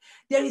Spirit,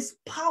 there is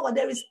power,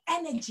 there is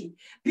energy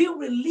being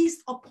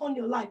released upon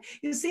your life.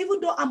 You see, even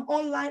though I'm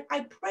online,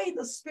 I pray in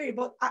the Spirit,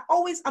 but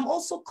I'm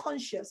also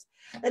conscious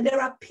that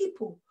there are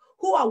people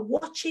who are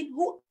watching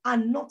who are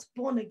not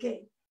born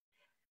again.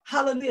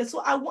 Hallelujah.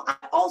 So I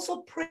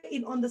also pray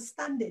in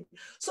understanding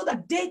so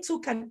that they too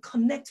can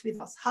connect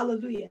with us.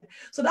 Hallelujah.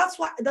 So that's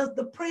why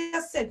the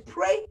prayer said,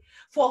 pray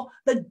for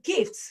the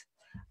gifts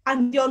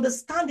and the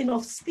understanding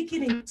of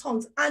speaking in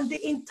tongues and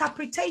the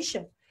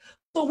interpretation.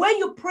 So when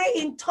you pray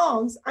in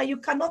tongues and you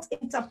cannot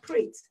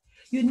interpret,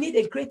 you need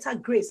a greater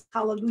grace.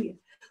 Hallelujah.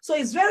 So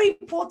it's very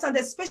important,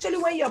 especially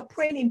when you're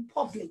praying in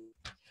public,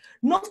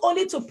 not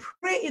only to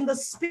pray in the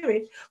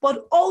Spirit,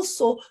 but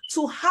also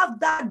to have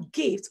that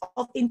gift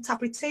of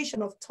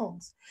interpretation of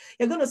tongues.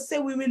 You're going to say,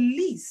 we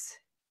release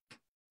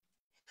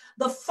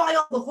the fire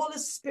of the Holy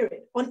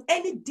Spirit on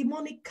any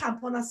demonic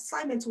camp on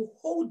assignment to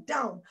hold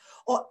down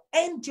or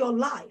end your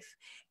life,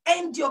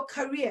 end your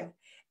career,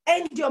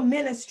 end your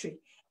ministry,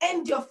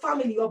 end your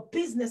family, your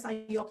business,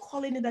 and your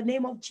calling in the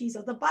name of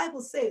Jesus. The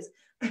Bible says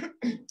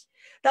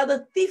that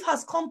the thief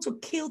has come to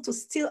kill, to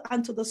steal,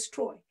 and to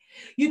destroy.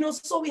 You know,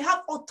 so we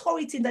have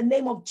authority in the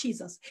name of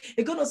Jesus.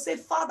 You're going to say,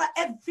 Father,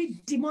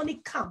 every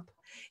demonic camp,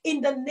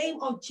 in the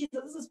name of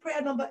Jesus. This is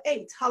prayer number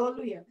 8.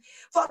 Hallelujah.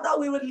 Father,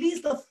 we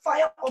release the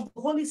fire of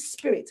the Holy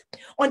Spirit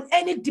on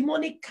any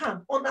demonic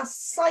camp on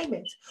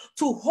assignment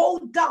to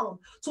hold down,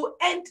 to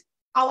end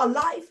our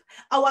life,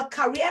 our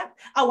career,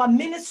 our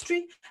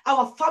ministry,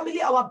 our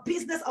family, our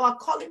business, our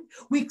calling.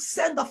 We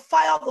send the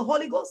fire of the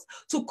Holy Ghost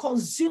to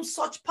consume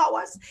such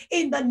powers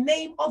in the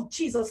name of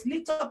Jesus.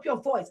 Lift up your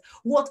voice.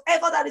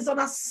 Whatever that is on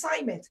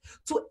assignment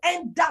to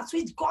end that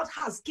which God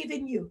has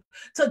given you,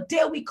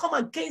 today we come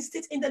against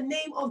it in the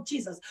name of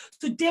Jesus.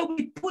 Today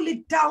we pull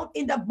it down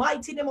in the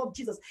mighty name of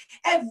Jesus.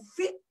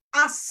 Every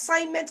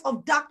assignment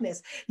of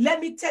darkness. Let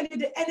me tell you,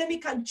 the enemy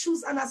can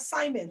choose an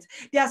assignment.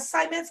 The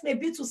assignments may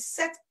be to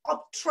set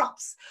up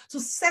traps, to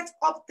set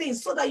up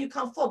things so that you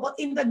can fall. But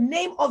in the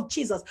name of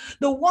Jesus,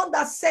 the one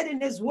that said in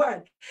his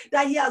word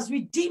that he has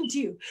redeemed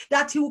you,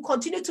 that he will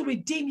continue to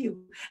redeem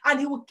you, and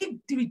he will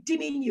keep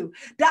redeeming you,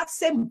 that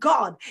same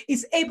God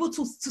is able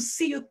to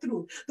see you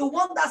through. The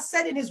one that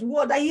said in his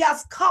word that he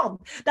has come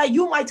that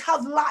you might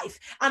have life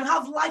and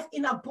have life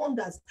in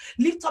abundance.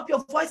 Lift up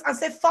your voice and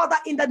say, Father,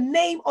 in the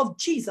name of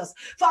Jesus,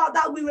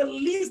 Father, we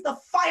release the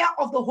fire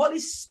of the Holy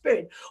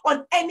Spirit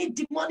on any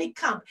demonic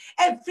camp,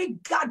 every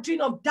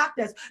gathering of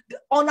darkness,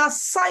 on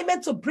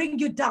assignment to bring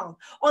you down,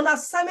 on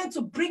assignment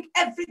to bring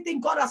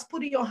everything God has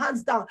put in your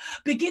hands down.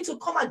 Begin to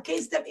come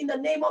against them in the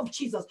name of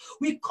Jesus.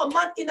 We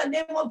command in the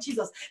name of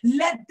Jesus,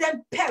 let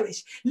them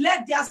perish.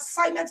 Let their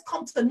assignments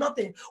come to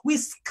nothing. We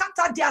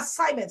scatter their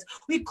assignments.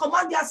 We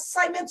command the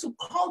assignment to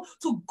come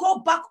to go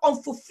back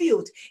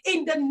unfulfilled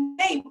in the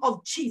name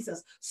of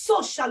Jesus.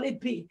 So shall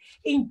it be.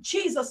 In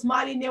Jesus'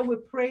 mighty name we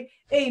pray.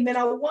 Amen.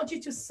 I want you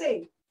to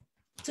say,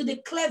 to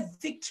declare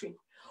victory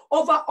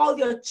over all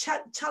your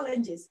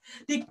challenges.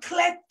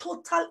 Declare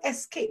total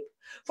escape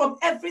from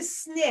every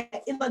snare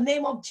in the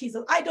name of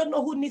Jesus. I don't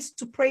know who needs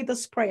to pray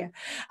this prayer.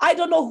 I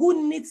don't know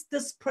who needs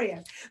this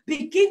prayer.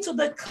 Begin to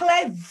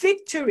declare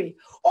victory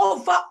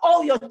over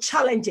all your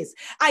challenges.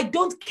 I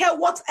don't care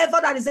whatever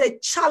that is a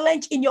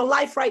challenge in your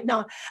life right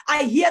now.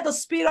 I hear the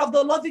Spirit of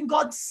the loving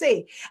God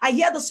say, I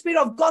hear the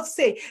Spirit of God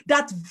say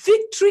that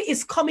victory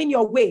is coming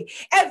your way.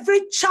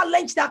 Every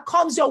challenge that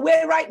comes your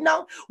way right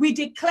now, we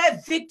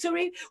declare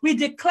victory. We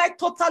declare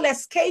total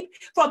escape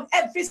from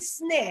every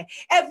snare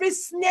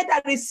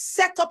that is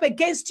set up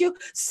against you,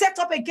 set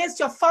up against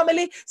your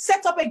family,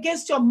 set up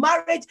against your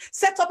marriage,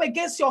 set up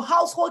against your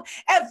household.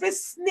 Every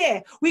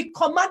snare, we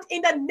command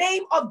in the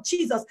name of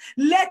Jesus.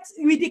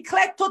 We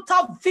declare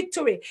total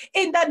victory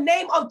in the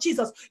name of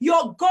Jesus.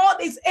 Your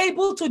God is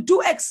able to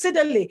do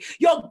exceedingly.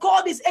 Your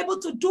God is able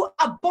to do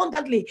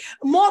abundantly,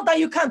 more than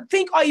you can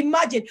think or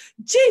imagine.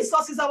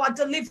 Jesus is our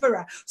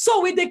deliverer. So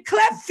we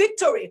declare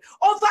victory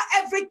over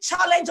every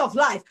challenge of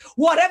life.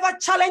 Whatever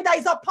challenge that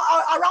is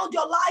around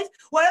your life,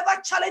 whatever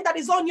challenge that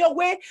is on your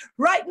way,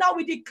 right now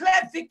we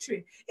declare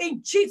victory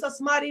in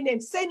Jesus' mighty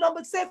name. Say,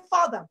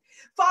 Father,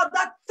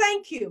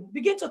 thank you.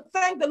 Begin to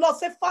thank the Lord.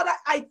 Say, Father,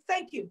 I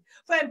thank you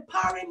for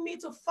empowering me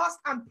to fast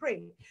and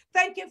pray.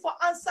 Thank you for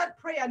answered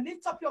prayer.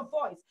 Lift up your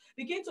voice.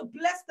 Begin to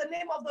bless the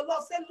name of the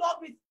Lord. Say, Lord,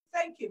 we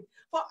thank you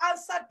for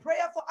answered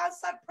prayer,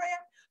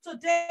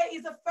 Today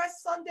is the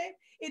first Sunday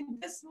in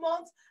this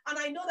month, and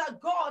I know that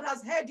God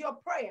has heard your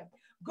prayer.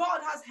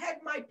 God has heard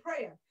my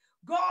prayer.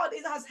 God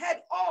has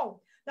heard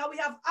all that we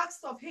have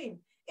asked of him.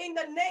 In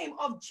the name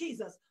of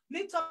Jesus,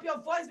 lift up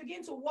your voice,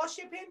 begin to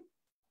worship him,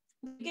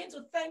 begin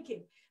to thank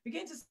him,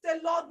 begin to say,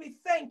 Lord, we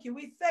thank you,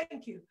 we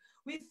thank you,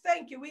 we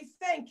thank you, we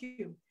thank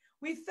you,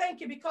 we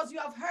thank you because you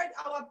have heard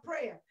our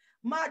prayer.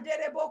 Lord,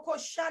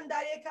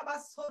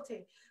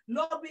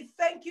 we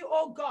thank you,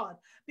 oh God,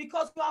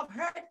 because you have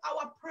heard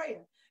our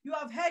prayer. You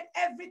have heard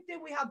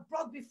everything we have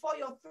brought before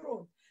your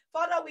throne.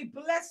 Father, we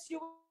bless you.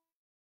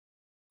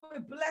 We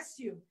bless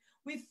you.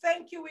 We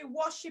thank you. We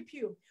worship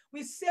you.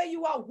 We say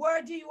you are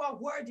worthy. You are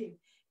worthy.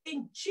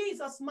 In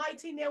Jesus'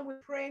 mighty name we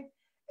pray.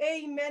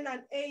 Amen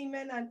and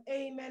amen and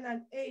amen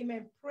and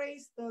amen.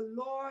 Praise the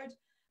Lord.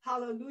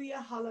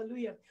 Hallelujah.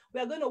 Hallelujah. We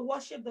are going to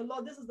worship the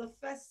Lord. This is the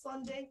first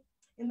Sunday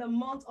in the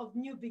month of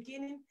new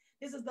beginning.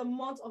 This is the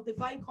month of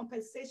divine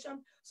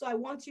compensation. So I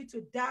want you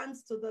to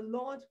dance to the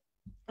Lord.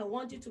 I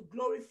want you to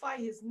glorify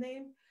his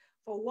name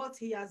for what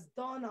he has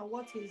done and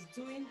what he is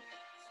doing,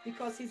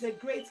 because he's a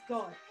great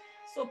God.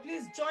 So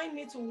please join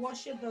me to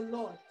worship the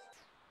Lord.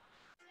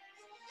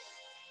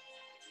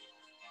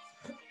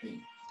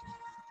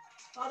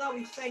 Father,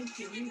 we thank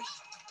you.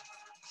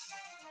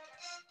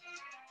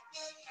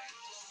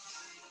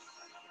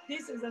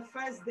 This is the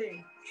first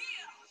day.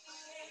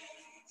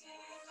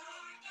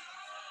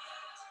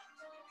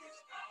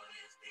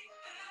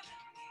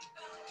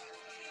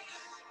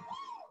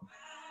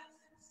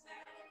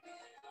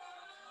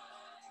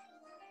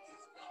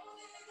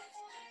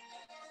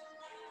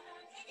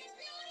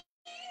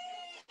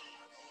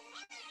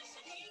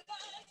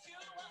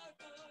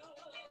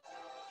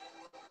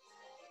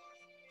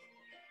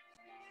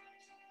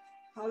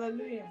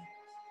 Hallelujah.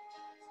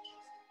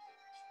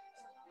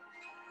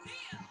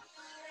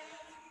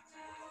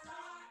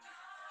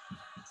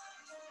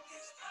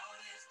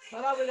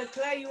 Father, we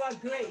declare you are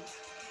great.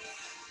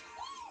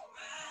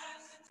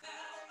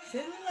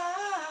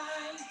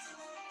 Tonight.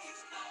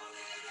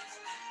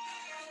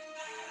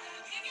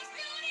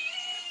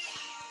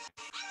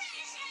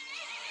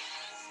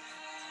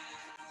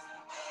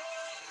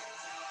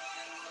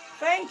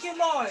 Thank you,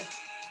 Lord.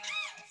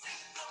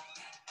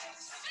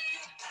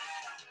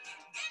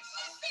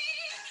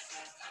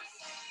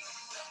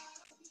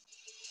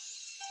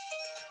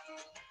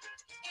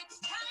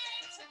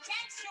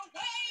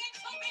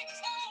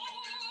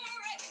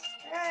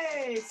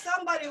 Hey,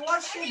 somebody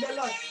worship the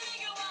Lord.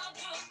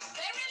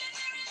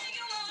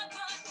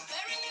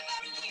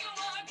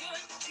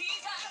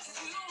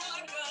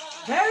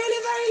 Verily,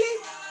 verily.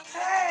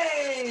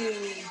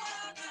 Hey.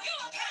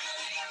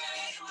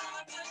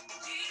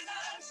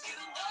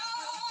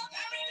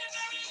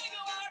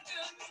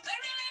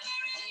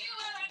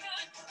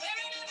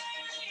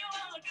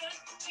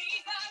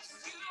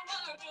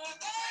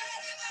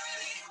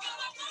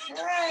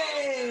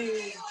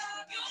 Hey.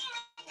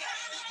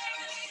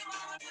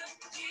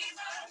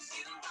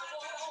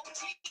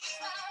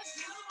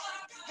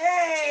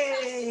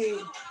 Hey.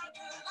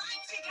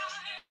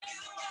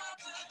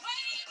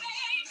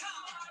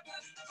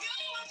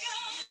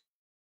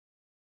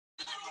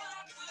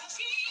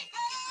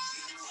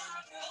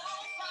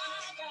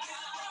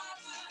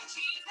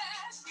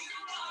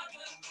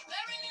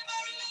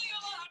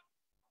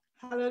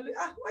 Hallelujah.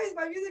 Ah, why is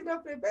my music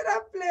not playing?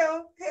 Better play.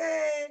 Oh.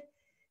 Hey,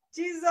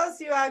 Jesus,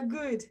 you are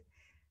good.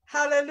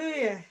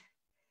 Hallelujah.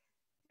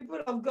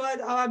 People of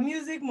God, our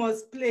music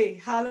must play.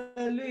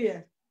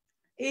 Hallelujah.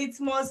 It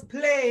must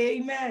play.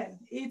 Amen.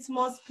 It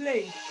must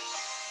play.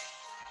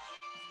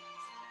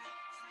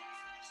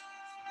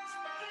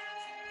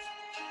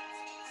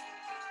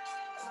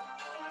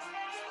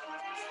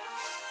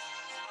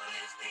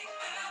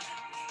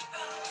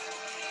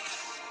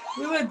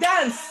 We will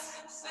dance.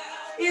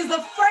 It's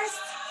the first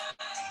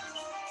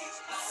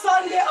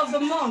Sunday of the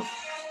month.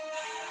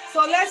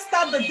 So let's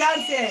start the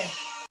dance here.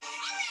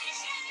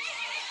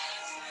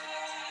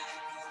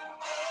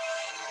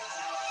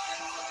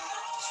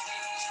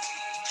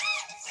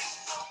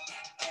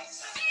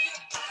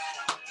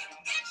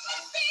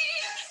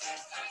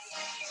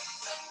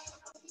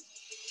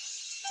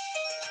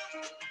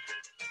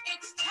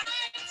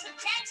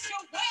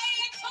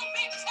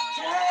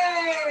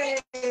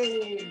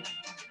 Hey.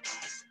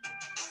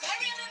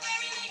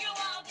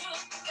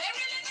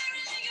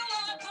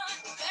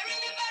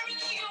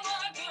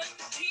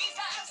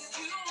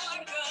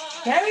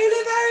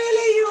 Verily,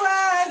 verily, you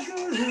are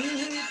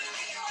good.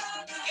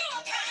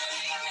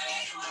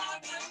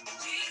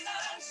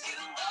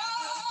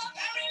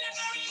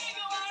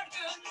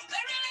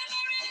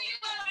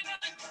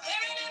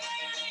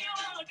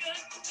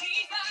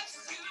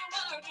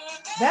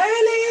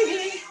 Verily,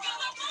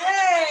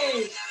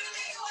 hey.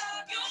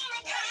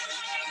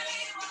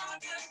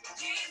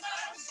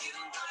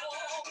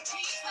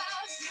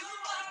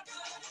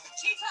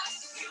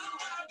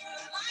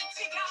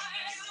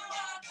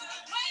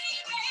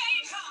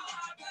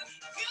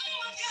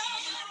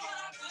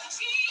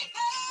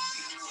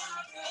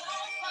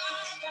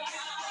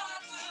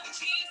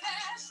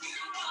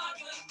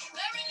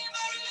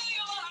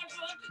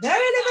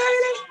 Verily,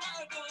 verily.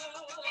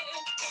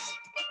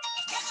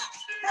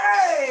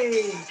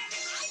 Hey.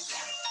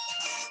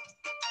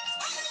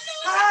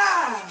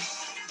 Ah.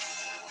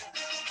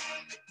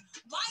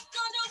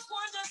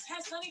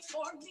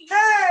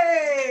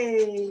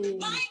 Hey.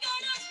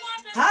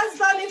 Has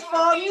done it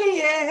for me,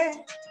 yeah.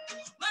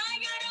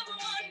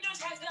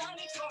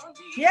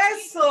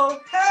 Yes, so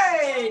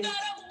hey.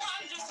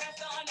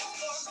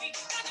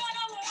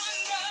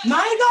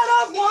 My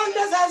God of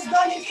wonders has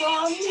done it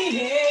for me,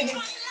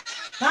 yeah.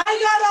 My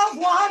God of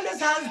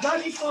wonders has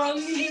done it for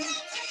me.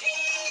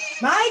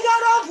 My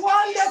God of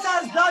wonders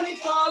has done it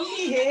for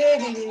me,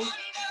 yeah.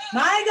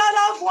 My God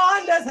of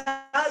wonders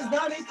has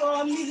done it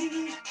for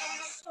me.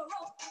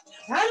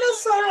 And the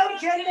sorrow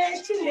can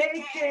let you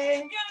make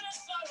it.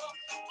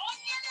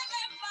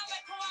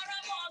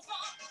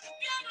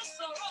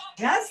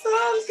 Yes,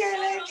 song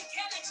can.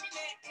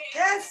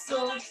 Yes,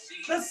 so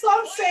the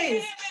song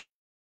says,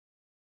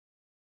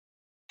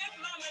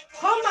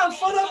 come and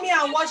follow me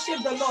and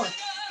worship the Lord.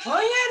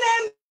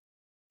 Oh,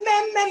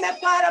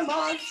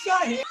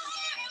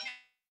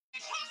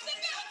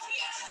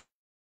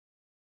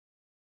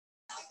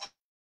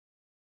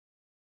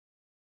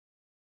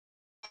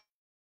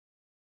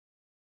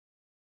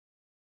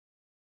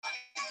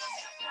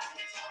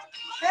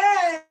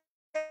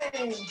 yeah,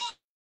 hey.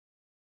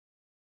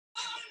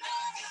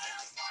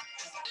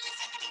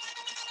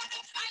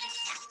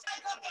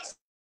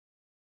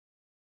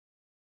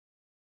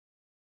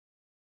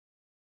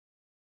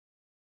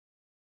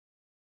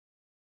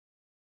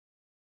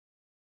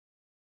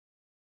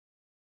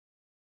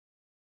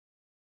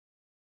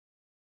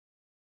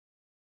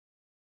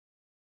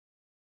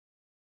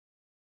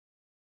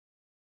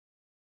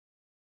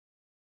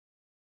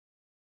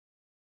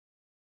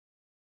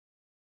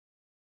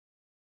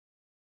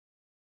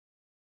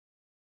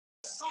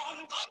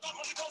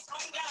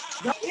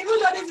 Even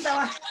though this is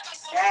our,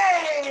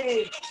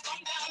 hey,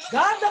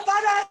 God the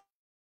Father.